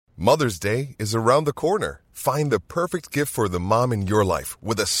Mother's Day is around the corner. Find the perfect gift for the mom in your life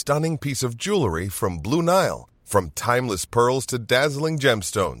with a stunning piece of jewelry from Blue Nile. From timeless pearls to dazzling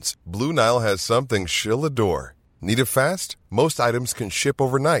gemstones, Blue Nile has something she'll adore. Need it fast? Most items can ship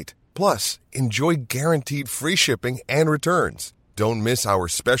overnight. Plus, enjoy guaranteed free shipping and returns. Don't miss our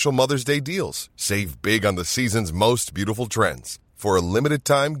special Mother's Day deals. Save big on the season's most beautiful trends. For a limited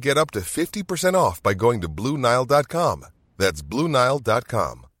time, get up to 50% off by going to BlueNile.com. That's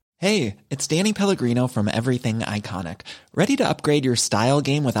BlueNile.com. Hey, it's Danny Pellegrino from Everything Iconic. Ready to upgrade your style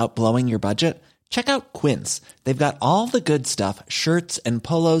game without blowing your budget? Check out Quince. They've got all the good stuff, shirts and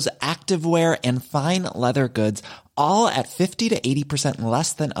polos, activewear, and fine leather goods, all at 50 to 80%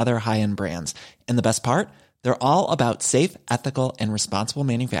 less than other high-end brands. And the best part? They're all about safe, ethical, and responsible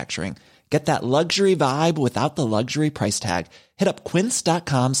manufacturing. Get that luxury vibe without the luxury price tag. Hit up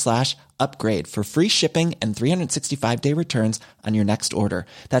quince.com/upgrade for free shipping and 365-day returns on your next order.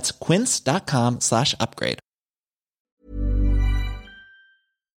 That's quince.com/upgrade.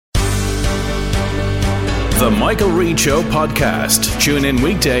 The Michael Reid Show podcast. Tune in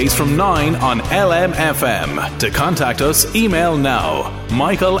weekdays from 9 on LMFM. To contact us, email now,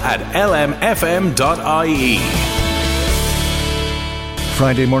 michael@lmfm.ie.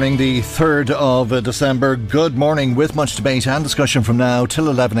 Friday morning, the 3rd of December. Good morning, with much debate and discussion from now till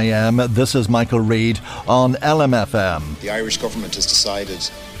 11 a.m. This is Michael Reid on LMFM. The Irish government has decided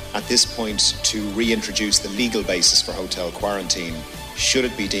at this point to reintroduce the legal basis for hotel quarantine, should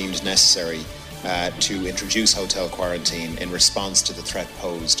it be deemed necessary to introduce hotel quarantine in response to the threat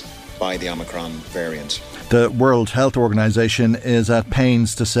posed by the Omicron variant. The World Health Organization is at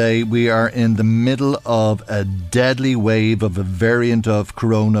pains to say we are in the middle of a deadly wave of a variant of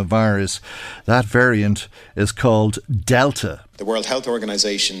coronavirus. That variant is called Delta. The World Health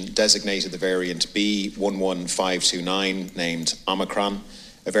Organization designated the variant B11529, named Omicron,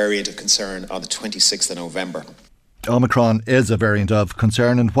 a variant of concern on the 26th of November. Omicron is a variant of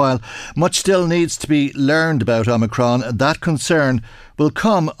concern, and while much still needs to be learned about Omicron, that concern will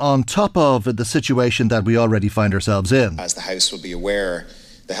come on top of the situation that we already find ourselves in. As the House will be aware,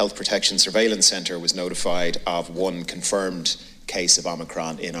 the Health Protection Surveillance Centre was notified of one confirmed case of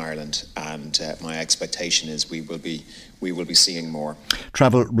Omicron in Ireland, and my expectation is we will be seeing more.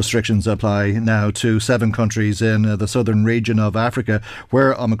 Travel restrictions apply now to 7 countries in the southern region of Africa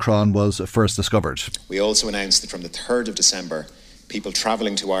where Omicron was first discovered. We also announced that from the 3rd of December, people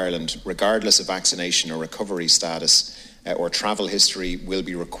travelling to Ireland, regardless of vaccination or recovery status or travel history, will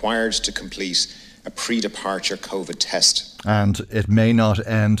be required to complete a pre-departure COVID test. And it may not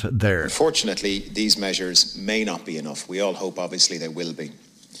end there. Unfortunately, these measures may not be enough. We all hope, obviously, they will be.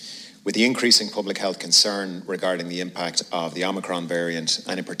 With the increasing public health concern regarding the impact of the Omicron variant,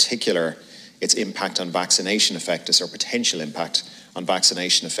 and in particular its impact on vaccination effectiveness or potential impact on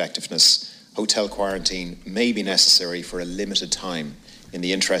vaccination effectiveness, hotel quarantine may be necessary for a limited time in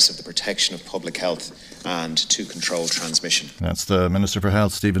the interest of the protection of public health and to control transmission. That's the Minister for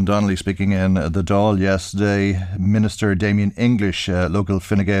Health, Stephen Donnelly, speaking in the Dáil yesterday. Minister Damien English, local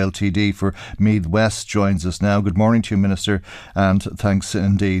Fine Gael TD for Meath West, joins us now. Good morning to you, Minister, and thanks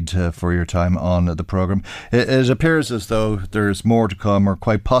indeed for your time on the programme. It appears as though there's more to come, or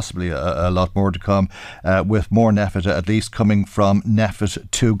quite possibly a lot more to come, with more NPHET at least coming from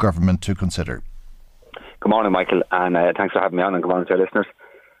NPHET to government to consider. Good morning, Michael, and thanks for having me on, and good morning to our listeners.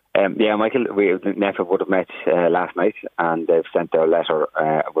 Michael, NPHET would have met last night, and they've sent their letter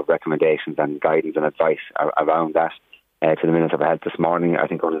with recommendations and guidance and advice around that to the Minister for Health this morning, I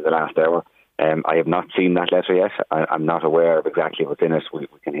think only the last hour. I have not seen that letter yet. I'm not aware of exactly what's in it. We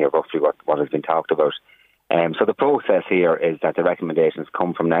can hear roughly what has been talked about. So the process here is that the recommendations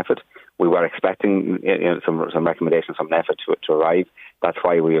come from NPHET. We were expecting some recommendations from NPHET to arrive. That's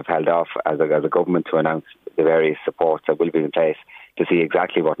why we have held off as a government to announce the various supports that will be in place to see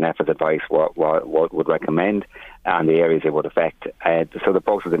exactly what NPHET's advice what would recommend and the areas it would affect. So the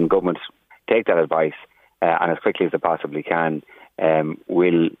process in government take that advice and as quickly as they possibly can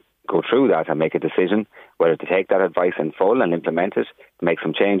will go through that and make a decision whether to take that advice in full and implement it, make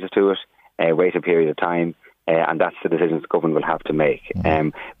some changes to it, wait a period of time, and that's the decisions the government will have to make.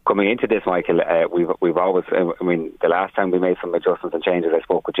 Coming into this, Michael, we've always, the last time we made some adjustments and changes, I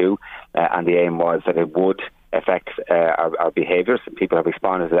spoke with you, and the aim was that it would affect our behaviours. People have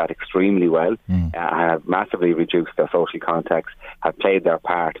responded to that extremely well, and have massively reduced their social contacts, have played their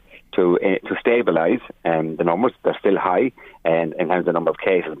part to stabilise the numbers. They're still high in terms of the number of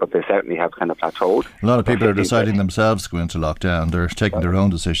cases, but they certainly have kind of plateaued. A lot of people are deciding themselves to go into lockdown. They're taking their own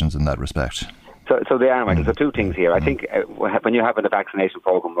decisions in that respect. So they are, Michael. So two things here. I think when you have a vaccination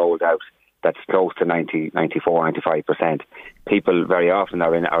programme rolled out, that's close to 90, 94, 95%. People very often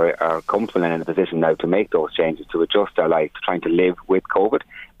are comfortable and in a position now to make those changes, to adjust their life, trying to live with COVID,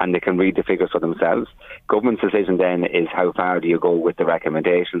 and they can read the figures for themselves. Government's decision then is how far do you go with the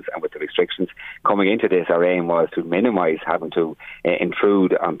recommendations and with the restrictions. Coming into this, our aim was to minimise having to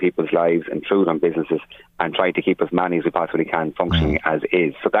intrude on people's lives, intrude on businesses, and try to keep as many as we possibly can functioning as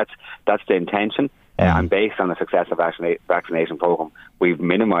is. So that's the intention. And based on the successful vaccination programme, we've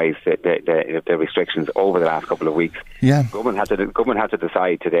minimised the restrictions over the last couple of weeks. Yeah. Government had to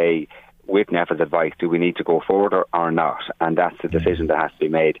decide today, with NEFA's advice, do we need to go further or not? And that's the decision that has to be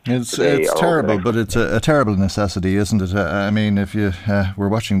made. It's terrible, but it's a terrible necessity, isn't it? I mean, if you were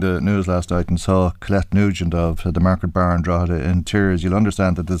watching the news last night and saw Colette Nugent of the Market Bar in Drogheda in tears, you'll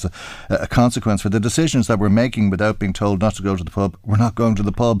understand that there's a consequence for the decisions that we're making without being told not to go to the pub. We're not going to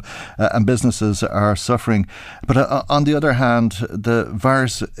the pub, and businesses are suffering. But on the other hand, the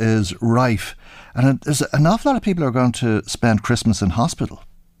virus is rife, and there's an awful lot of people are going to spend Christmas in hospital.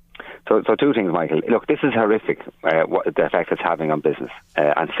 So two things, Michael. Look, this is horrific, what the effect it's having on business.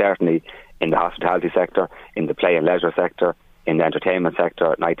 And certainly in the hospitality sector, in the play and leisure sector, in the entertainment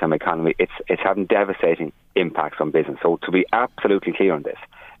sector, nighttime economy, it's having devastating impacts on business. So to be absolutely clear on this,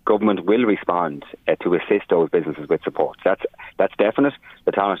 government will respond to assist those businesses with support. That's definite.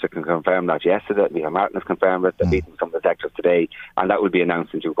 The Taoiseach can confirm that yesterday. Liam Martin has confirmed it. They're meeting some of the sectors today, and that will be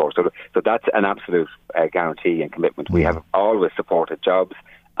announced in due course. So that's an absolute guarantee and commitment. We have always supported jobs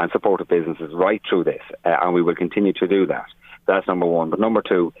and supported businesses right through this, and we will continue to do that. That's number one. But number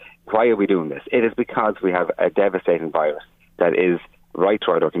two, why are we doing this? It is because we have a devastating virus that is right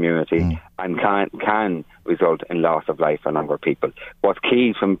throughout our community and can result in loss of life for a number of people. What's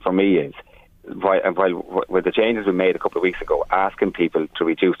key for me is, while with the changes we made a couple of weeks ago, asking people to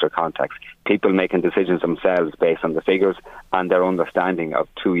reduce their contacts, people making decisions themselves based on the figures and their understanding of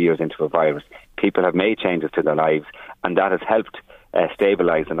 2 years into a virus, people have made changes to their lives, and that has helped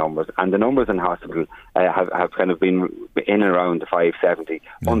stabilise the numbers. And the numbers in hospital have kind of been in and around the 570,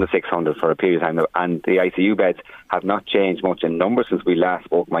 under 600 for a period of time now. And the ICU beds have not changed much in numbers since we last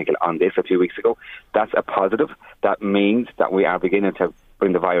spoke, Michael, on this a few weeks ago. That's a positive. That means that we are beginning to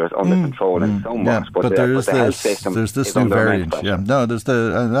bring the virus under control in some ways. But there's this new variant. Yeah, no, there's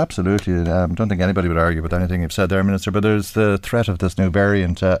absolutely. I don't think anybody would argue with anything you've said there, Minister. But there's the threat of this new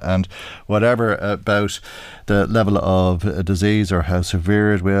variant, and whatever about the level of disease or how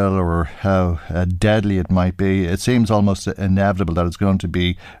severe it will or how deadly it might be, it seems almost inevitable that it's going to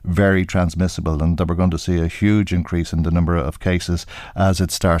be very transmissible, and that we're going to see a huge increase in the number of cases as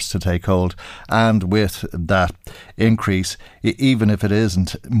it starts to take hold. And with that increase, even if it isn't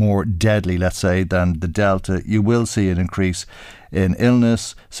more deadly, let's say, than the Delta, you will see an increase in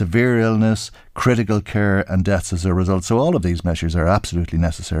illness, severe illness, critical care and deaths as a result. So all of these measures are absolutely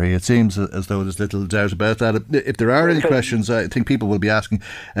necessary. It seems as though there's little doubt about that. If there are any questions, I think people will be asking,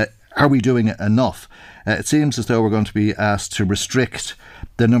 are we doing enough? It seems as though we're going to be asked to restrict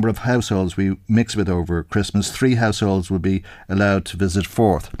the number of households we mix with over Christmas. 3 households will be allowed to visit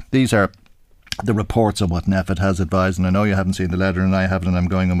 4th. These are the reports on what NEFA has advised, and I know you haven't seen the letter and I haven't, and I'm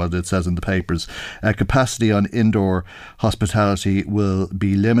going on what it says in the papers. Capacity on indoor hospitality will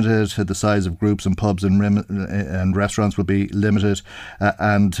be limited, the size of groups and pubs and restaurants will be limited,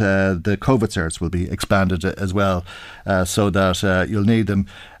 and the COVID certs will be expanded as well, so that you'll need them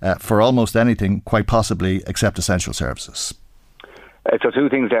for almost anything, quite possibly, except essential services. So 2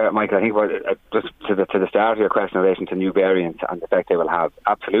 things there, Michael. I think just to the start of your question in relation to new variants and the effect they will have,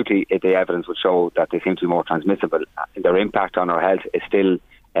 absolutely the evidence would show that they seem to be more transmissible. Their impact on our health is still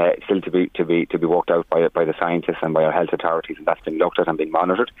to be worked out by the scientists and by our health authorities, and that's been looked at and being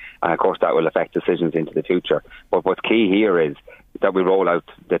monitored. And of course that will affect decisions into the future. But what's key here is that we roll out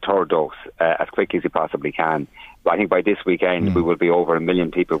the 3rd dose as quickly as we possibly can. But I think by this weekend we will be over 1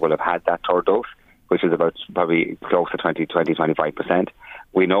 million people will have had that 3rd dose, which is about probably close to 25%.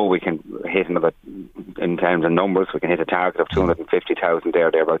 We know we can hit another, in terms of numbers, we can hit a target of 250,000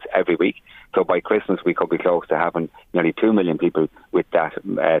 thereabouts every week. So by Christmas we could be close to having nearly 2 million people with that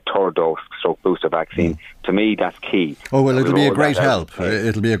 3rd dose stroke booster vaccine. To me, that's key. Oh, well, it'll be a great help.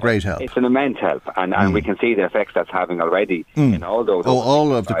 It'll be a great help. It's an immense help, and we can see the effects that's having already in all those.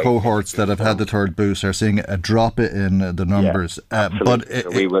 All of the cohorts that have had the 3rd boost are seeing a drop in the numbers. But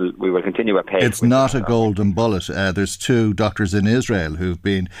we will continue at pace. It's not a golden bullet. There's 2 doctors in Israel who've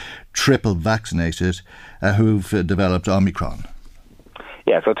been triple vaccinated who've developed Omicron.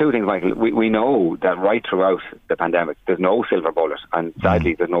 Yeah, so 2 things, Michael. We know that right throughout the pandemic there's no silver bullet, and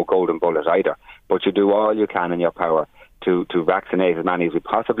sadly there's no golden bullet either. But you do all you can in your power to vaccinate as many as we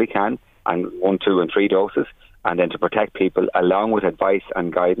possibly can, and 1, 2 and 3 doses. and then to protect people along with advice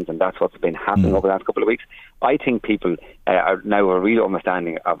and guidance, and that's what's been happening over the last couple of weeks. I think people are now a real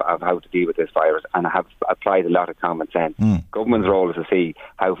understanding of how to deal with this virus and have applied a lot of common sense. Government's role is to see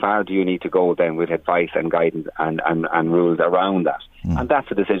how far do you need to go then with advice and guidance and rules around that. And that's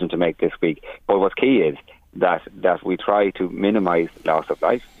a decision to make this week. But what's key is that we try to minimise loss of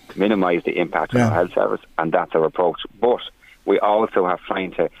life, to minimise the impact on our health service, and that's our approach. But we also have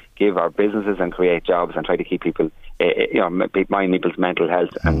trying to give our businesses and create jobs and try to keep people, mind people's mental health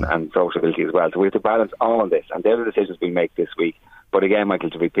and sociability as well. So we have to balance all of this, and they're the decisions we make this week. But again,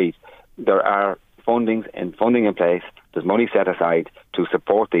 Michael, to repeat, there are funding in place. There's money set aside to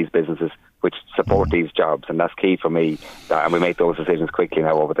support these businesses, which support these jobs, and that's key for me. And we make those decisions quickly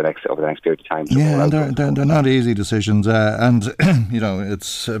now over the next period of time. Yeah, and they're not easy decisions, and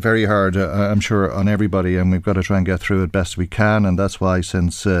it's very hard, I'm sure, on everybody, and we've got to try and get through it best we can. And that's why,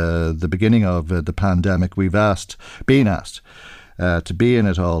 since the beginning of the pandemic, we've been asked to be in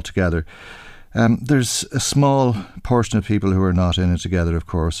it all together. There's a small portion of people who are not in it together, of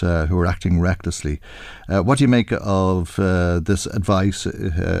course, who are acting recklessly. What do you make of this advice?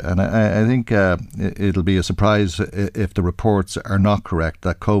 And I think it'll be a surprise if the reports are not correct,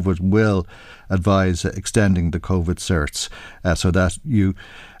 that COVID will advise extending the COVID certs so that you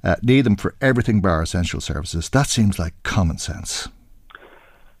need them for everything bar essential services. That seems like common sense.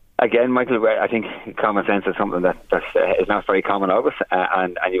 Again, Michael, I think common sense is something that is not very common of us,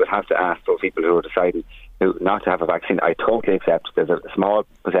 and you would have to ask those people who are deciding not to have a vaccine. I totally accept there's a small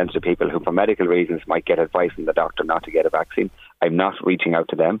percentage of people who, for medical reasons, might get advice from the doctor not to get a vaccine. I'm not reaching out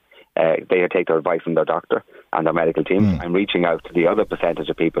to them. They take their advice from their doctor and their medical team. I'm reaching out to the other percentage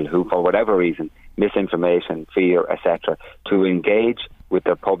of people who, for whatever reason, misinformation, fear, etc., to engage with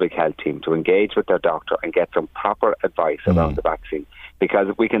their public health team, to engage with their doctor and get some proper advice around the vaccine.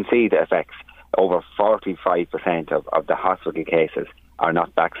 Because we can see the effects. Over 45% of the hospital cases are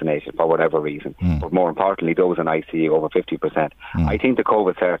not vaccinated for whatever reason. But more importantly, those in ICU, over 50%. I think the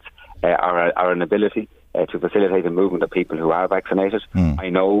COVID certs are an ability to facilitate the movement of people who are vaccinated. I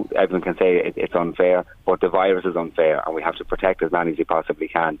know everyone can say it's unfair, but the virus is unfair, and we have to protect as many as we possibly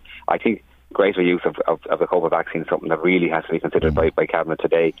can. I think greater use of the COVID vaccine is something that really has to be considered by Cabinet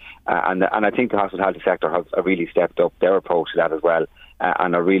today. And I think the hospitality sector have really stepped up their approach to that as well,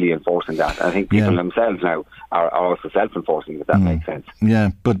 and are really enforcing that. And I think people themselves now are also self-enforcing, if that makes sense. Yeah,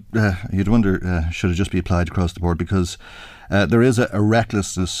 but you'd wonder, should it just be applied across the board? Because there is a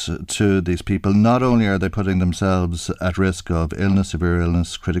recklessness to these people. Not only are they putting themselves at risk of illness, severe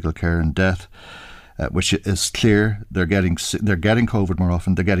illness, critical care and death, which is clear, they're getting COVID more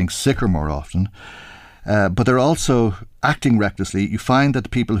often, they're getting sicker more often, but they're also acting recklessly. You find that the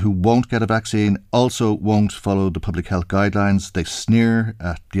people who won't get a vaccine also won't follow the public health guidelines. They sneer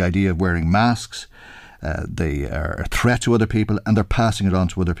at the idea of wearing masks. They are a threat to other people, and they're passing it on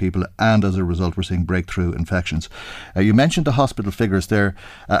to other people, and as a result we're seeing breakthrough infections. You mentioned the hospital figures there,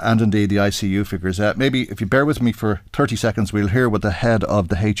 and indeed the ICU figures. Maybe if you bear with me for 30 seconds, we'll hear what the head of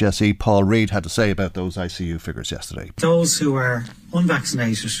the HSE, Paul Reid, had to say about those ICU figures yesterday. Those who are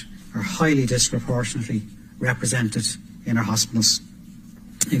unvaccinated are highly disproportionately represented in our hospitals.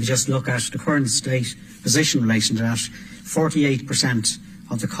 If you just look at the current state position in relation to that, 48%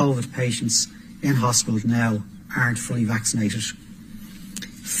 of the COVID patients in hospital now aren't fully vaccinated.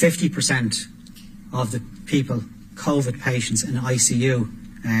 50% of the people, COVID patients in ICU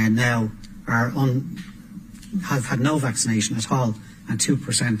now have had no vaccination at all, and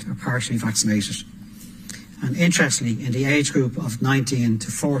 2% are partially vaccinated. And interestingly, in the age group of 19 to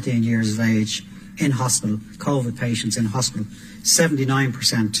 14 years of age in hospital, COVID patients in hospital,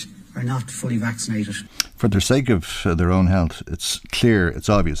 79% are not fully vaccinated. For the sake of their own health, it's clear, it's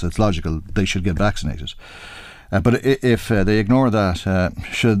obvious, it's logical, they should get vaccinated. But if they ignore that,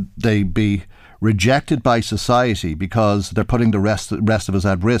 should they be rejected by society because they're putting the rest of us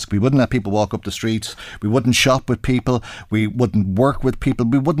at risk? We wouldn't let people walk up the streets, we wouldn't shop with people, we wouldn't work with people,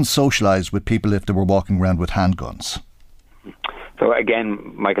 we wouldn't socialise with people if they were walking around with handguns. So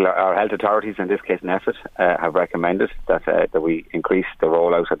again, Michael, our health authorities, in this case NPHET, have recommended that we increase the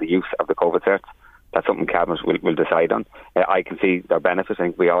rollout of the use of the COVID certs. That's something Cabinet will decide on. I can see their benefits, I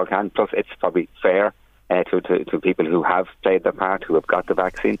think we all can. Plus, it's probably fair to people who have played their part, who have got the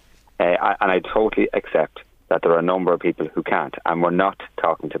vaccine. And I totally accept that there are a number of people who can't, and we're not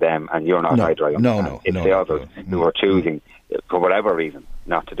talking to them, and you're not either. It's the others who are choosing, for whatever reason,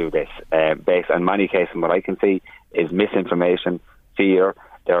 not to do this. Based on many cases, what I can see is misinformation, fear.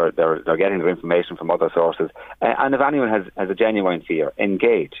 They're getting their information from other sources. And if anyone has a genuine fear,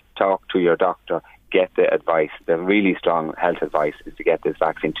 engage, talk to your doctor, get the advice, the really strong health advice is to get this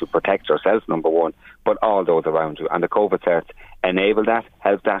vaccine to protect yourself, number one, but all those around you. And the COVID certs enable that,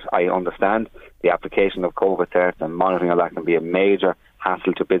 help that. I understand the application of COVID certs and monitoring of that can be a major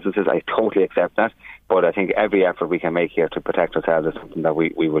hassle to businesses. I totally accept that. But I think every effort we can make here to protect ourselves is something that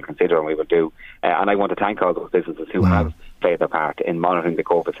we will consider and we will do. And I want to thank all those businesses who have played their part in monitoring the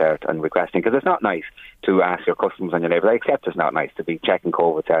COVID cert and requesting, because it's not nice to ask your customers and your neighbours. I accept it's not nice to be checking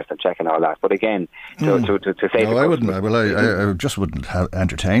COVID certs and checking all that. But again, to say... No, I wouldn't. I just wouldn't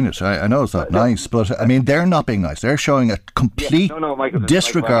entertain it. I know it's not nice, but I mean, they're not being nice. They're showing a complete Michael,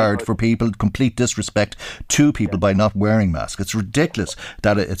 disregard for people, complete disrespect to people by not wearing masks. It's ridiculous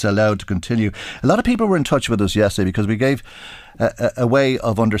that it's allowed to continue. A lot of people were in touch with us yesterday because we gave a way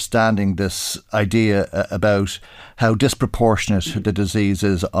of understanding this idea about how disproportionate the disease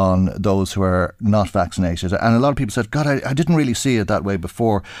is on those who are not vaccinated. And a lot of people said, God, I didn't really see it that way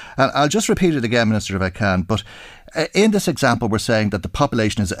before. And I'll just repeat it again, Minister, if I can. But in this example, we're saying that the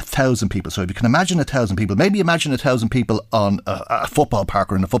population is 1,000 people. So if you can imagine 1,000 people, maybe imagine 1,000 people on a football park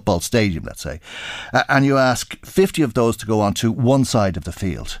or in a football stadium, let's say, and you ask 50 of those to go on to one side of the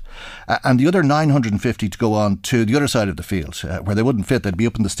field, and the other 950 to go on to the other side of the field, where they wouldn't fit. They'd be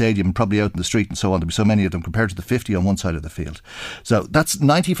up in the stadium, probably out in the street and so on. There'd be so many of them compared to the 50 on one side of the field. So that's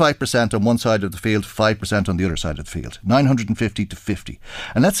 95% on one side of the field, 5% on the other side of the field, 950 to 50.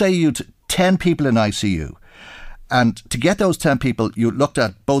 And let's say you'd 10 people in ICU. And to get those 10 people, you looked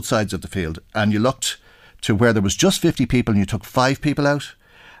at both sides of the field and you looked to where there was just 50 people and you took 5 people out.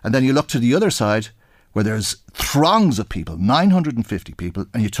 And then you looked to the other side where there's throngs of people, 950 people,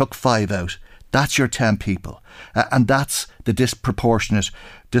 and you took 5 out. That's your 10 people. And that's the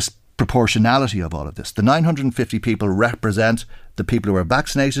disproportionality of all of this. The 950 people represent the people who are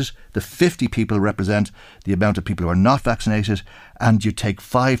vaccinated, the 50 people represent the amount of people who are not vaccinated, and you take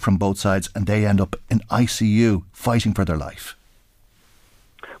 5 from both sides and they end up in ICU fighting for their life.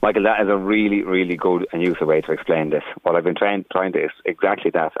 Michael, that is a really, really good and useful way to explain this. What I've been trying to is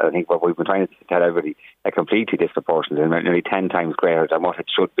exactly that. I think what we've been trying to tell everybody, a completely disproportionate and nearly 10 times greater than what it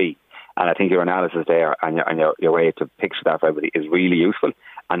should be. And I think your analysis there and your way to picture that for everybody is really useful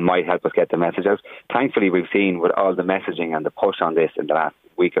and might help us get the message out. Thankfully, we've seen with all the messaging and the push on this in the last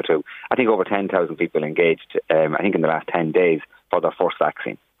week or two, I think over 10,000 people engaged, I think in the last 10 days for their first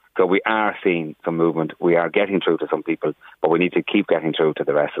vaccine. So we are seeing some movement. We are getting through to some people, but we need to keep getting through to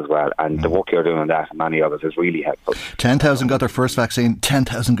the rest as well. And the work you're doing on that and many others is really helpful. 10,000 got their first vaccine,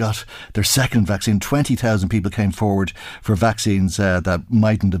 10,000 got their second vaccine, 20,000 people came forward for vaccines that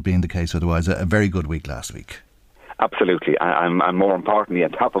mightn't have been the case otherwise. A very good week last week. Absolutely. And more importantly,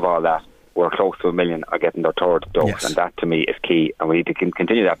 on top of all that, we're close to 1 million are getting their third dose. Yes. And that to me is key. And we need to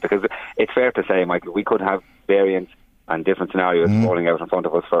continue that, because it's fair to say, Michael, we could have variants and different scenarios rolling out in front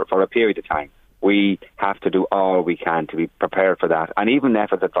of us for a period of time. We have to do all we can to be prepared for that. And even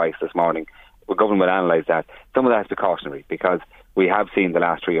NEFA's advice this morning, the government will analyse that. Some of that is precautionary, because we have seen the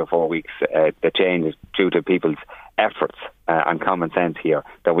last 3 or 4 weeks the change due to people's efforts and common sense here,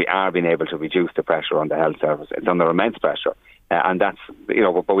 that we are being able to reduce the pressure on the health service. It's under immense pressure. And that's,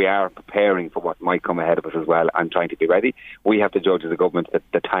 but we are preparing for what might come ahead of us as well and trying to be ready. We have to judge as a government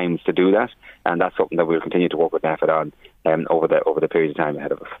the times to do that, and that's something that we'll continue to work with NEFA on over the period of time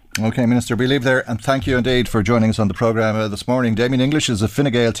ahead of us. OK, Minister, we leave there, and thank you indeed for joining us on the programme this morning. Damien English is a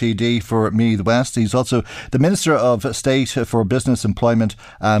Fine Gael TD for Meath West. He's also the Minister of State for Business, Employment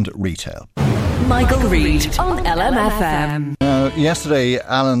and Retail. Michael Reid on LMFM. Yesterday,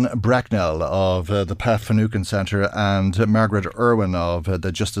 Alan Bracknell of the Pat Finucane Centre and Margaret Irwin of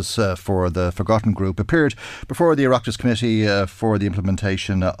the Justice for the Forgotten Group appeared before the Oireachtas Committee for the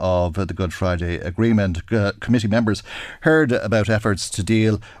implementation of the Good Friday Agreement. Committee members heard about efforts to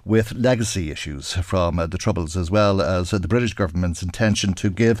deal with legacy issues from the Troubles, as well as the British government's intention to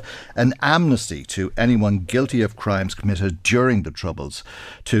give an amnesty to anyone guilty of crimes committed during the Troubles,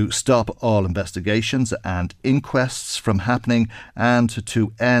 to stop all investigations and inquests from happening, and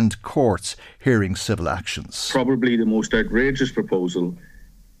to end courts hearing civil actions. Probably the most outrageous proposal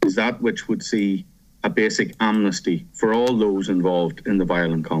is that which would see a basic amnesty for all those involved in the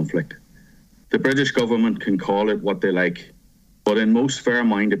violent conflict. The British government can call it what they like, but in most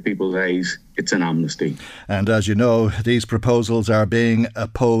fair-minded people's eyes, it's an amnesty. And as you know, these proposals are being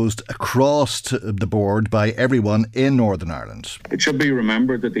opposed across the board by everyone in Northern Ireland. It should be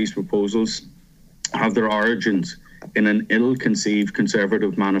remembered that these proposals have their origins in an ill-conceived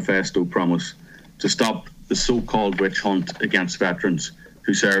Conservative manifesto promise to stop the so-called witch hunt against veterans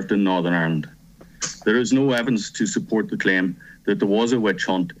who served in Northern Ireland. There is no evidence to support the claim that there was a witch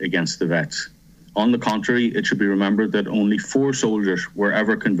hunt against the vets. On the contrary, it should be remembered that only 4 soldiers were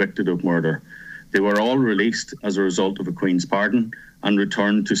ever convicted of murder. They were all released as a result of a Queen's pardon and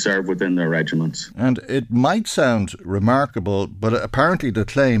returned to serve within their regiments. And it might sound remarkable, but apparently the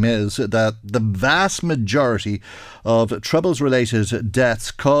claim is that the vast majority of Troubles-related deaths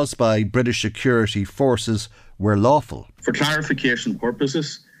caused by British security forces were lawful. For clarification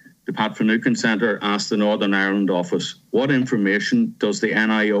purposes, the Pat Finucane Centre asked the Northern Ireland Office, what information does the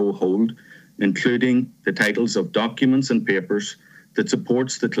NIO hold, including the titles of documents and papers, that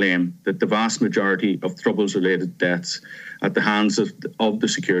supports the claim that the vast majority of Troubles-related deaths at the hands of the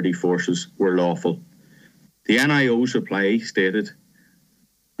security forces were lawful. The NIO's reply stated,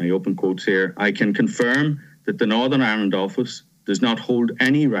 I open quotes here, I can confirm that the Northern Ireland Office does not hold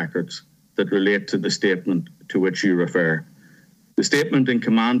any records that relate to the statement to which you refer. The statement in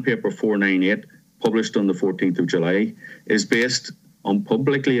Command Paper 498, published on the 14th of July, is based on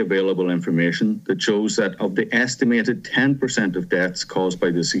publicly available information that shows that of the estimated 10% of deaths caused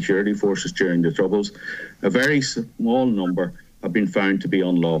by the security forces during the Troubles, a very small number have been found to be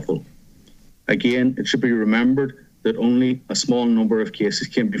unlawful. Again, it should be remembered that only a small number of cases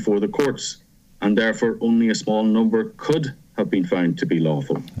came before the courts, and therefore only a small number could have been found to be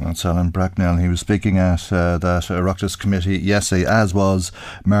lawful. That's Alan Bracknell. He was speaking at that Oireachtas committee yesterday, as was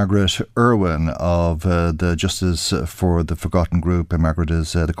Margaret Irwin of the Justice for the Forgotten group. Margaret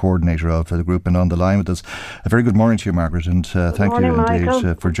is the coordinator of the group and on the line with us. A very good morning to you, Margaret, and thank you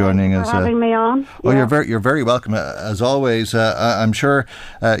indeed for joining us. For having me on. Oh, yeah. You're very welcome as always. I'm sure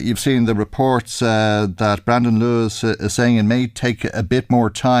you've seen the reports that Brandon Lewis is saying it may take a bit more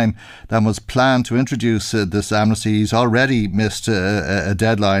time than was planned to introduce this amnesty. He's already missed a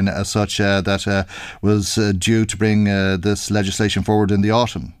deadline as such that was due to bring this legislation forward in the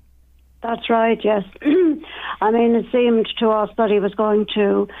autumn. That's right, yes. I mean, it seemed to us that he was going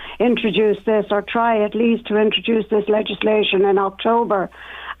to introduce this, or try at least to introduce this legislation in October.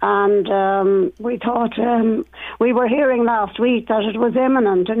 And we thought, we were hearing last week that it was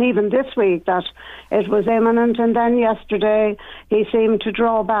imminent, and even this week that it was imminent, and then yesterday he seemed to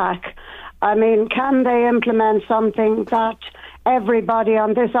draw back. I mean, can they implement something that everybody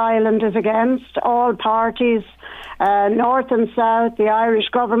on this island is against? All parties, north and south, the Irish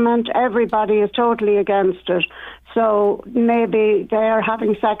government, everybody is totally against it. So maybe they're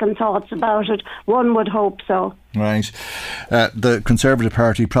having second thoughts about it. One would hope so. Right. The Conservative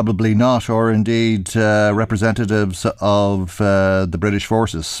Party probably not, or indeed representatives of the British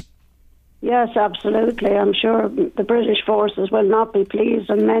forces. Yes, absolutely. I'm sure the British forces will not be pleased,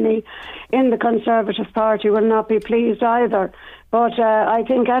 and many in the Conservative Party will not be pleased either. But I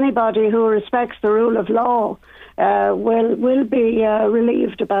think anybody who respects the rule of law will be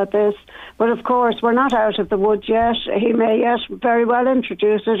relieved about this. But of course, we're not out of the woods yet. He may yet very well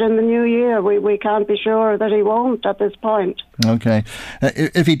introduce it in the new year. We can't be sure that he won't at this point. Okay.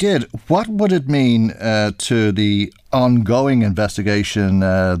 If he did, what would it mean to the ongoing investigation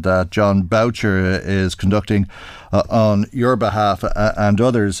that John Boucher is conducting on your behalf and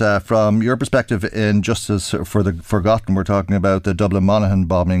others? From your perspective in Justice for the Forgotten, we're talking about the Dublin Monaghan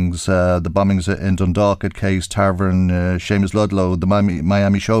bombings, the bombings in Dundalk at Kay's Tavern, Seamus Ludlow, the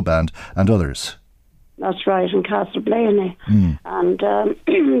Miami Show Band and others. That's right, and Castleblaney and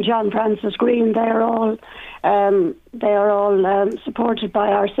John Francis Green. They are all supported by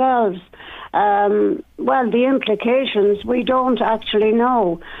ourselves. Well, the implications we don't actually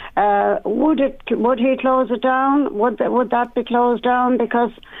know. Would he close it down? Would that be closed down?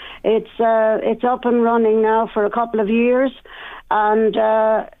 Because it's up and running now for a couple of years, and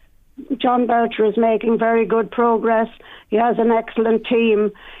John Boucher is making very good progress. He has an excellent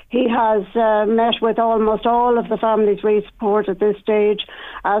team. He has met with almost all of the families we support at this stage,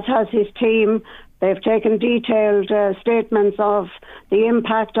 as has his team. They've taken detailed statements of the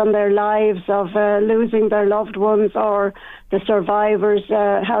impact on their lives of losing their loved ones, or the survivors,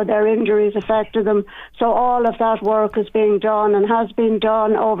 how their injuries affected them. So all of that work is being done and has been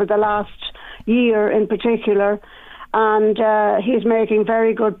done over the last year in particular. And he's making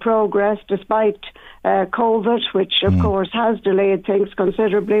very good progress despite COVID, which of course has delayed things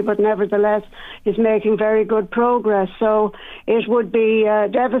considerably, but nevertheless he's making very good progress. So it would be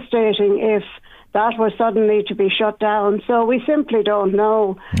devastating if that were suddenly to be shut down. So we simply don't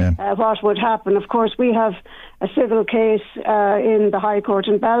know what would happen. Of course, we have a civil case in the High Court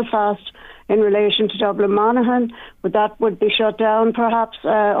in Belfast in relation to Dublin Monaghan, but that would be shut down perhaps.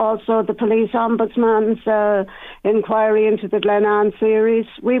 Also the Police Ombudsman's inquiry into the Glenanne series.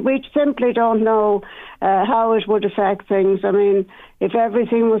 We simply don't know how it would affect things. I mean, if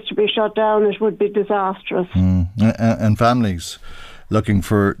everything was to be shut down, it would be disastrous. And families looking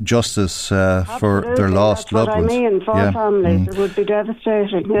for justice for their lost loved ones. That's what I mean, for families. It would be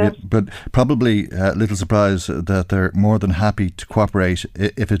devastating, yes. Yeah, but probably little surprise that they're more than happy to cooperate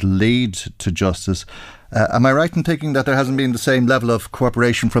if it leads to justice. Am I right in thinking that there hasn't been the same level of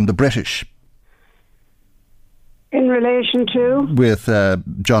cooperation from the British? In relation to? With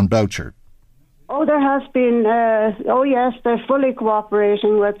John Boucher. Oh, there has been, yes, they're fully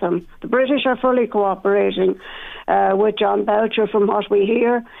cooperating with them. The British are fully cooperating with John Boucher from what we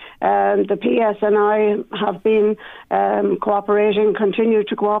hear. The PSNI have been cooperating, continue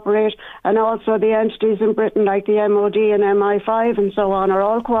to cooperate, and also the entities in Britain like the MOD and MI5 and so on are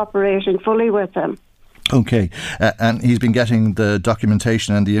all cooperating fully with them. Okay, and he's been getting the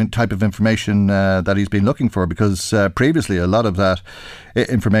documentation and the type of information that he's been looking for, because previously a lot of that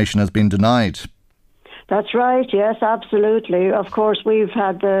information has been denied. That's right, yes, absolutely. Of course, we've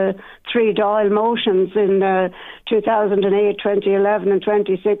had the 3 Dáil motions in 2008, 2011 and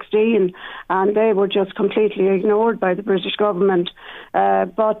 2016, and they were just completely ignored by the British government.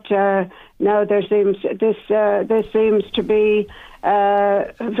 But now this seems to be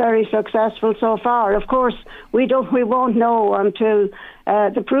very successful so far. Of course, we won't know until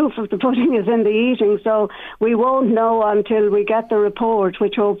the proof of the pudding is in the eating, so we won't know until we get the report,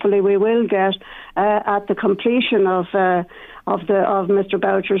 which hopefully we will get at the completion of Mr.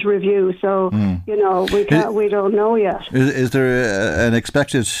 Boucher's review. So we don't know yet. Is there an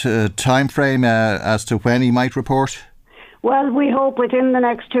expected time frame as to when he might report? Well, we hope within the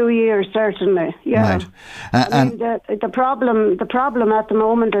next 2 years, certainly. Yeah. Right. I mean, the problem at the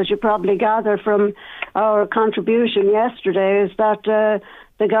moment, as you probably gather from our contribution yesterday, is that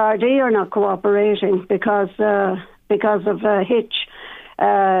the Gardaí are not cooperating because of Hitch.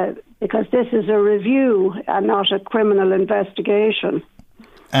 Because this is a review and not a criminal investigation.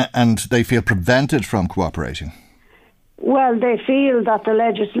 And they feel prevented from cooperating? Well, they feel that the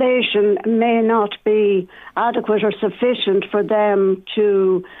legislation may not be adequate or sufficient for them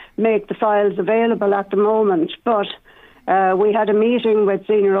to make the files available at the moment. But we had a meeting with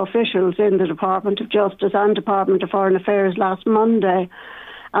senior officials in the Department of Justice and Department of Foreign Affairs last Monday,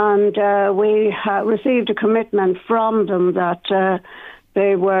 and we received a commitment from them that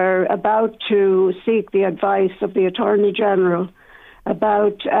they were about to seek the advice of the Attorney General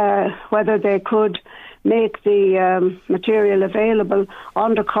about whether they could make the material available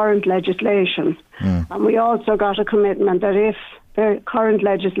under current legislation. And we also got a commitment that if the current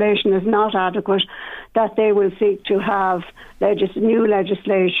legislation is not adequate, that they will seek to have new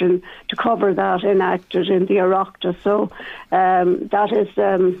legislation to cover that enacted in the Oireachtas. So that is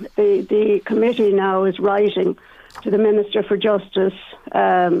the committee now is writing to the Minister for Justice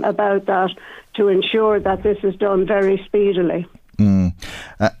about that to ensure that this is done very speedily.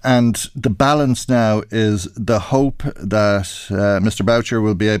 And the balance now is the hope that Mr. Boucher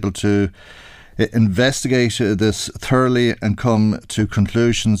will be able to investigate this thoroughly and come to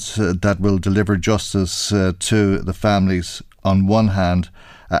conclusions that will deliver justice to the families on one hand,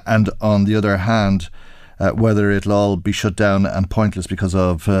 and on the other hand, whether it'll all be shut down and pointless because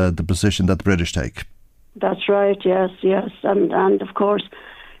of the position that the British take. That's right, yes. And of course,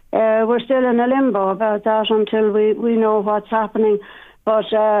 we're still in a limbo about that until we know what's happening.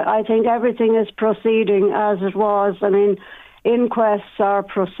 But I think everything is proceeding as it was. I mean, inquests are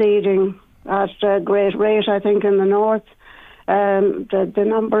proceeding at a great rate, I think, in the north. The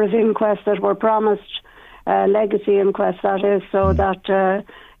number of inquests that were promised, legacy inquests, that is, so that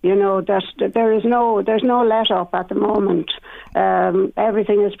that there's no let up at the moment.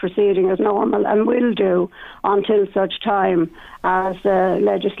 Everything is proceeding as normal and will do until such time as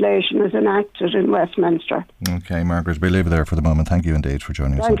legislation is enacted in Westminster. Okay, Margaret, we'll leave it there for the moment. Thank you indeed for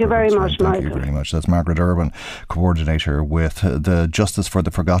joining us. Thank you very much, Michael. Thank you very much. That's Margaret Irwin, Coordinator with the Justice for the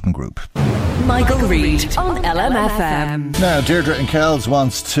Forgotten Group. Michael Reid on LMFM. Now, Deirdre in Kells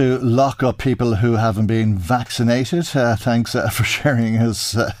wants to lock up people who haven't been vaccinated. Thanks for sharing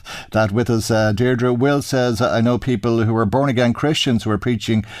that with us, Deirdre. Will says, I know people who are born-again Christians who are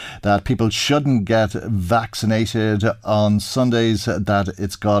preaching that people shouldn't get vaccinated on Sundays, that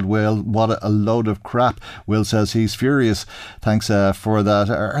it's God will. What a load of crap. Will says he's furious. Thanks for that.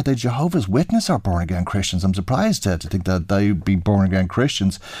 Are they Jehovah's Witness or born-again Christians? I'm surprised to think that they'd be born-again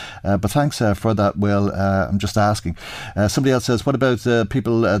Christians. But thanks for that, Will. I'm just asking. Somebody else says, what about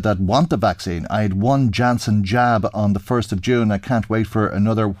people that want the vaccine? I had one Janssen jab on the 1st of June. I can't wait for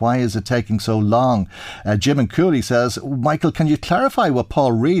another. Why is it taking so long? Jim and Cooley says, Michael, can you clarify what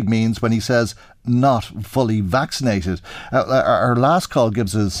Paul Reid means when he says not fully vaccinated. Our last call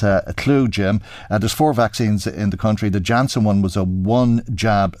gives us a clue, Jim. There's 4 vaccines in the country. The Janssen one was a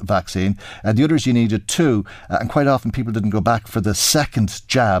 1-jab vaccine. The others you needed 2. And quite often people didn't go back for the second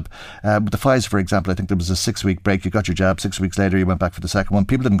jab. With the Pfizer, for example, I think there was a 6-week break. You got your jab, 6 weeks later you went back for the second one.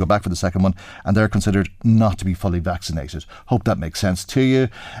 People didn't go back for the second one, and they're considered not to be fully vaccinated. Hope that makes sense to you.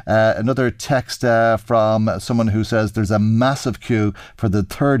 Another text from someone who says there's a massive queue for the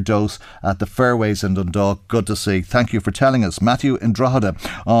 3rd dose at the Fairways in Dundalk. Good to see. Thank you for telling us. Matthew in Drogheda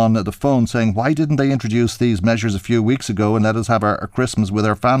on the phone saying, why didn't they introduce these measures a few weeks ago and let us have our Christmas with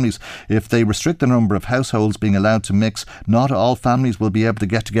our families? If they restrict the number of households being allowed to mix, not all families will be able to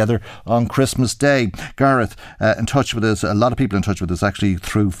get together on Christmas Day. Gareth in touch with us, a lot of people in touch with us actually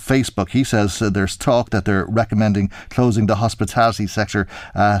through Facebook. He says there's talk that they're recommending closing the hospitality sector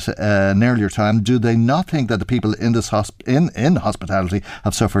at an earlier time. Do they not think that the people in this in hospitality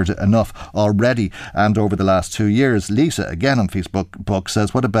have suffered enough already and over the last 2 years? Lisa, again on Facebook,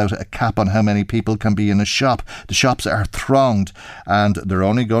 says, what about a cap on how many people can be in a shop? The shops are thronged and they're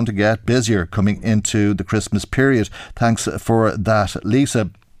only going to get busier coming into the Christmas period. Thanks for that, Lisa.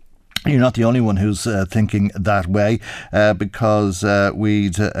 You're not the only one who's thinking that way, because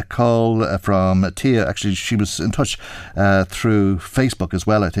we'd a call from Tia. Actually, she was in touch through Facebook as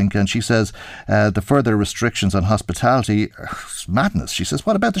well, I think, and she says the further restrictions on hospitality is madness. She says,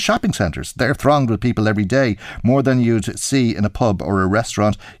 what about the shopping centres? They're thronged with people every day, more than you'd see in a pub or a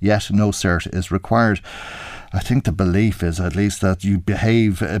restaurant, yet no cert is required. I think the belief is at least that you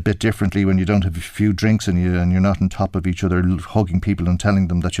behave a bit differently when you don't have a few drinks in you and you're not on top of each other hugging people and telling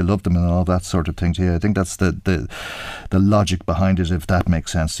them that you love them and all that sort of thing. Yeah, I think that's the logic behind it, if that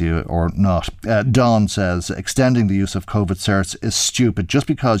makes sense to you or not. Dawn says extending the use of COVID certs is stupid. Just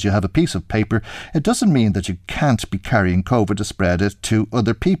because you have a piece of paper, it doesn't mean that you can't be carrying COVID to spread it to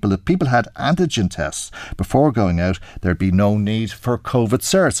other people. If people had antigen tests before going out, there'd be no need for COVID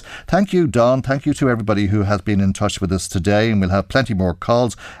certs. Thank you, Dawn. Thank you to everybody who has been in touch with us today, and we'll have plenty more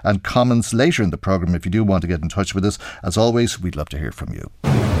calls and comments later in the programme if you do want to get in touch with us. As always, we'd love to hear from you.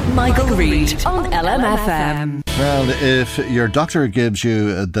 Michael Reid on LMFM. Well, if your doctor gives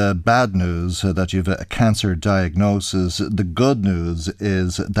you the bad news that you've a cancer diagnosis, the good news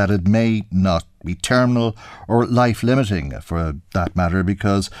is that it may not be terminal or life-limiting for that matter,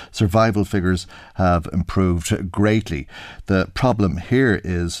 because survival figures have improved greatly. The problem here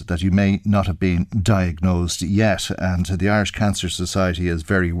is that you may not have been diagnosed yet, and the Irish Cancer Society is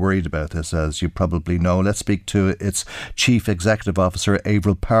very worried about this, as you probably know. Let's speak to its Chief Executive Officer,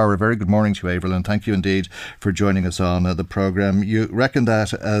 Avril Power. A very good morning to you, Avril, and thank you indeed for joining us on the programme. You reckon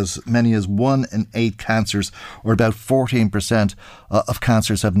that as many as 1 in 8 cancers, or about 14% of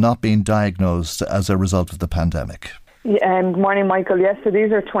cancers, have not been diagnosed as a result of the pandemic. Good morning, Michael. Yes, so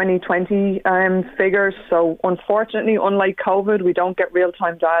these are 2020 figures. So unfortunately, unlike COVID, we don't get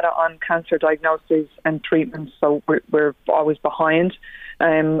real-time data on cancer diagnoses and treatments, so we're always behind.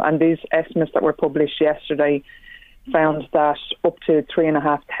 And these estimates that were published yesterday found that up to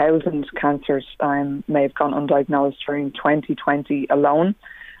 3,500 cancers may have gone undiagnosed during 2020 alone.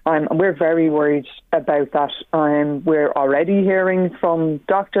 And we're very worried about that. We're already hearing from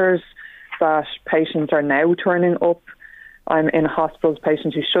doctors that patients are now turning up in hospitals.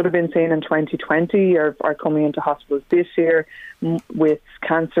 Patients who should have been seen in 2020 are coming into hospitals this year with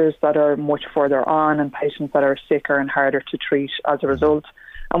cancers that are much further on, and patients that are sicker and harder to treat as a result.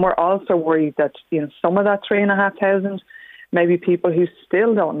 And we're also worried that some of that 3,500 may be people who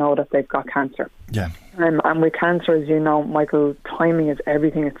still don't know that they've got cancer. Yeah. And with cancer, as you know, Michael, timing is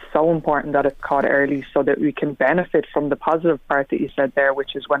everything. It's so important that it's caught early so that we can benefit from the positive part that you said there,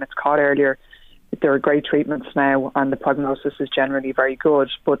 which is when it's caught earlier, there are great treatments now and the prognosis is generally very good.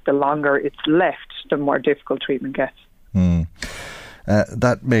 But the longer it's left, the more difficult treatment gets.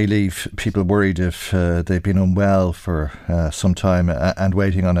 That may leave people worried if they've been unwell for some time and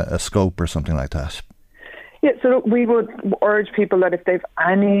waiting on a scope or something like that. Yeah, so we would urge people that if they've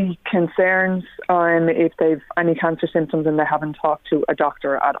any concerns, if they've any cancer symptoms and they haven't talked to a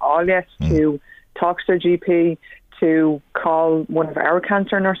doctor at all yet, to talk to their GP, to call one of our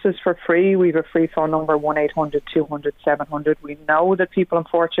cancer nurses for free. We have a free phone number, 1-800-200-700. We know that people,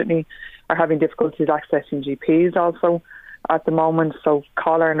 unfortunately, are having difficulties accessing GPs also at the moment. So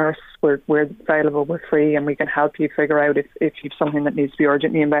call our nurse. We're available. We're free, and we can help you figure out if you've something that needs to be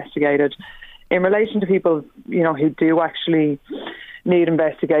urgently investigated. In relation to people, who do actually need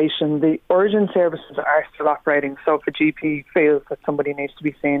investigation, the urgent services are still operating. So if a GP feels that somebody needs to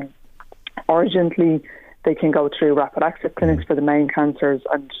be seen urgently, they can go through rapid access clinics for the main cancers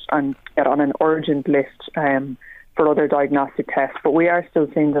and get on an urgent list for for other diagnostic tests, but we are still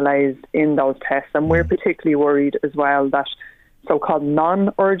seeing delays in those tests, and we're particularly worried as well that so-called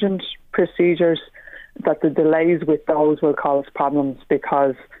non-urgent procedures, that the delays with those will cause problems,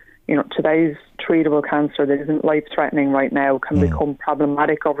 because today's treatable cancer that isn't life-threatening right now can become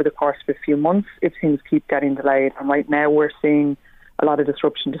problematic over the course of a few months if things keep getting delayed. And right now we're seeing a lot of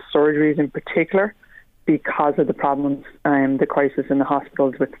disruption to surgeries in particular because of the problems, the crisis in the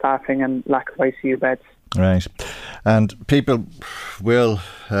hospitals with staffing and lack of ICU beds. Right. And people will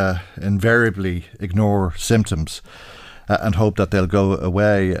invariably ignore symptoms and hope that they'll go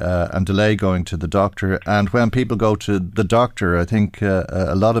away and delay going to the doctor. And when people go to the doctor, I think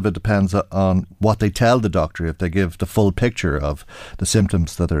a lot of it depends on what they tell the doctor, if they give the full picture of the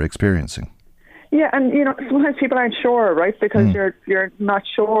symptoms that they're experiencing. Yeah, and sometimes people aren't sure, right? Because you're not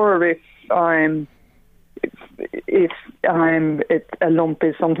sure if a lump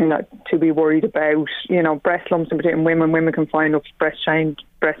is something that to be worried about. Breast lumps in particular, women can find up breast change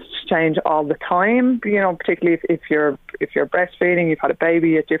all the time. Particularly if you're breastfeeding, you've had a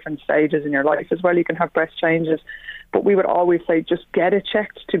baby at different stages in your life as well, you can have breast changes. But we would always say just get it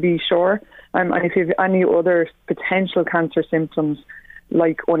checked to be sure. And if you have any other potential cancer symptoms,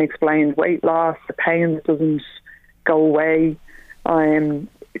 like unexplained weight loss, the pain that doesn't go away,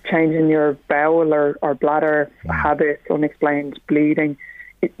 change in your bowel or bladder habits, unexplained bleeding,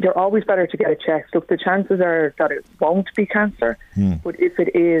 they're always better to get it checked. Look, the chances are that it won't be cancer, but if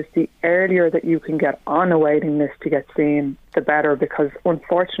it is, the earlier that you can get on a waiting list to get seen, the better, because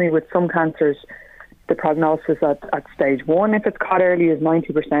unfortunately with some cancers, the prognosis at stage 1, if it's caught early, is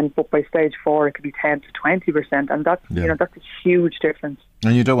 90%, but by stage 4 it could be 10 to 20%, and that's that's a huge difference.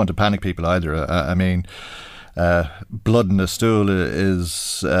 And you don't want to panic people either. I mean, blood in the stool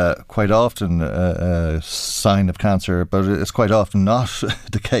is quite often a sign of cancer, but it's quite often not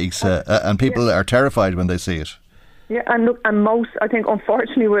the case, and people are terrified when they see it. Yeah, and look, and I think,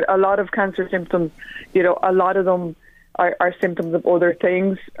 unfortunately, with a lot of cancer symptoms, a lot of them are symptoms of other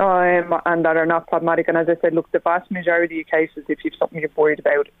things, and that are not problematic. And as I said, look, the vast majority of cases, if you've something you're worried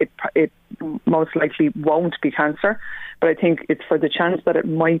about, it most likely won't be cancer. But I think it's for the chance that it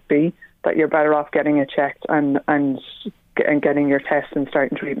might be, that you're better off getting it checked and getting your tests and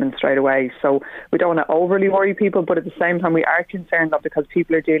starting treatment straight away. So we don't want to overly worry people, but at the same time we are concerned that because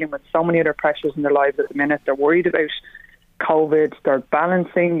people are dealing with so many other pressures in their lives at the minute, they're worried about COVID, they're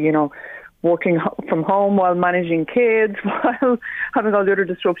balancing, working from home while managing kids, while having all the other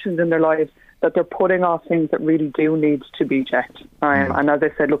disruptions in their lives, that they're putting off things that really do need to be checked. And as I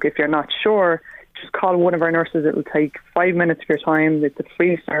said, look, if you're not sure, just call one of our nurses. It will take 5 minutes of your time. It's a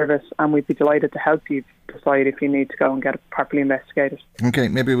free service, and we'd be delighted to help you decide if you need to go and get it properly investigated. Okay,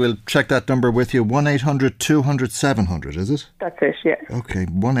 maybe we'll check that number with you. 1-800-200-700, is it? That's it, yeah. Okay,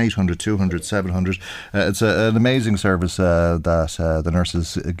 1-800-200-700. It's an amazing service that the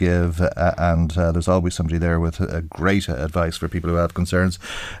nurses give, and there's always somebody there with great advice for people who have concerns.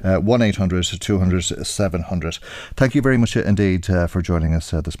 1-800-200-700. Thank you very much indeed for joining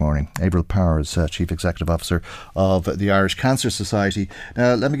us this morning. Avril Powers, Chief Executive Officer of the Irish Cancer Society.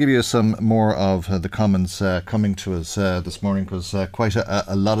 Now, let me give you some more of the comments coming to us this morning, because quite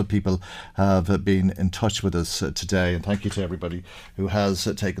a lot of people have been in touch with us today, and thank you to everybody who has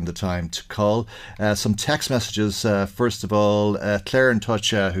taken the time to call. Some text messages. First of all, Claire in touch,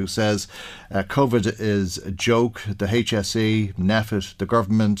 who says COVID is a joke. The HSE, NPHET, the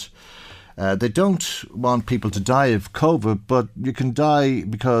government, they don't want people to die of COVID, but you can die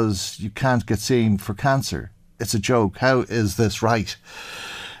because you can't get seen for cancer. It's a joke. How is this right?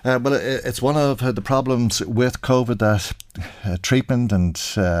 Well, it's one of the problems with COVID that treatment and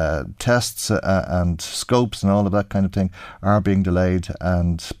tests and scopes and all of that kind of thing are being delayed,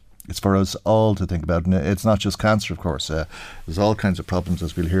 and it's for us all to think about. And it's not just cancer, of course. There's all kinds of problems,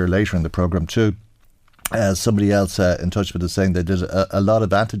 as we'll hear later in the programme too. Somebody else in touch with us saying they did a lot of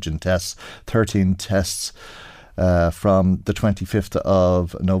antigen tests, 13 tests, from the 25th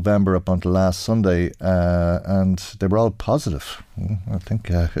of November up until last Sunday, and they were all positive. I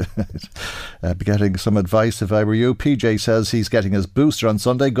think I'd be getting some advice if I were you. PJ says he's getting his booster on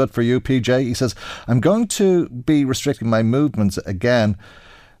Sunday. Good for you, PJ. He says, I'm going to be restricting my movements again,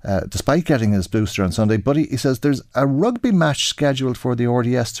 despite getting his booster on Sunday. But he says there's a rugby match scheduled for the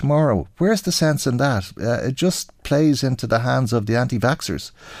RDS tomorrow. Where's the sense in that? It just plays into the hands of the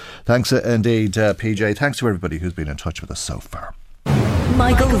anti-vaxxers. Thanks indeed, PJ. Thanks to everybody who's been in touch with us so far.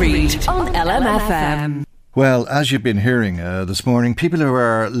 Michael Reid on LMFM. Well, as you've been hearing this morning, people who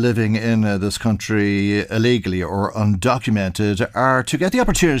are living in this country illegally or undocumented are to get the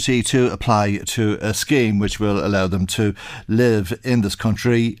opportunity to apply to a scheme which will allow them to live in this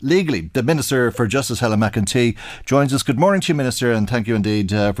country legally. The Minister for Justice, Helen McEntee, joins us. Good morning to you, Minister, and thank you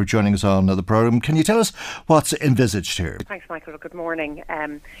indeed for joining us on the programme. Can you tell us what's envisaged here? Thanks, Michael. Good morning.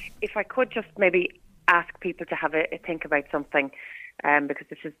 If I could just maybe ask people to have a think about something, because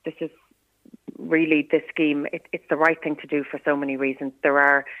this is really, this scheme, it's the right thing to do for so many reasons. There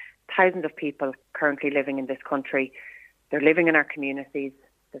are thousands of people currently living in this country. They're living in our communities.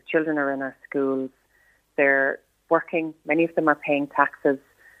 Their children are in our schools. They're working. Many of them are paying taxes.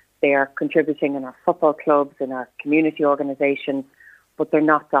 They are contributing in our football clubs, in our community organisations, but they're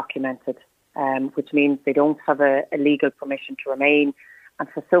not documented, which means they don't have a legal permission to remain. And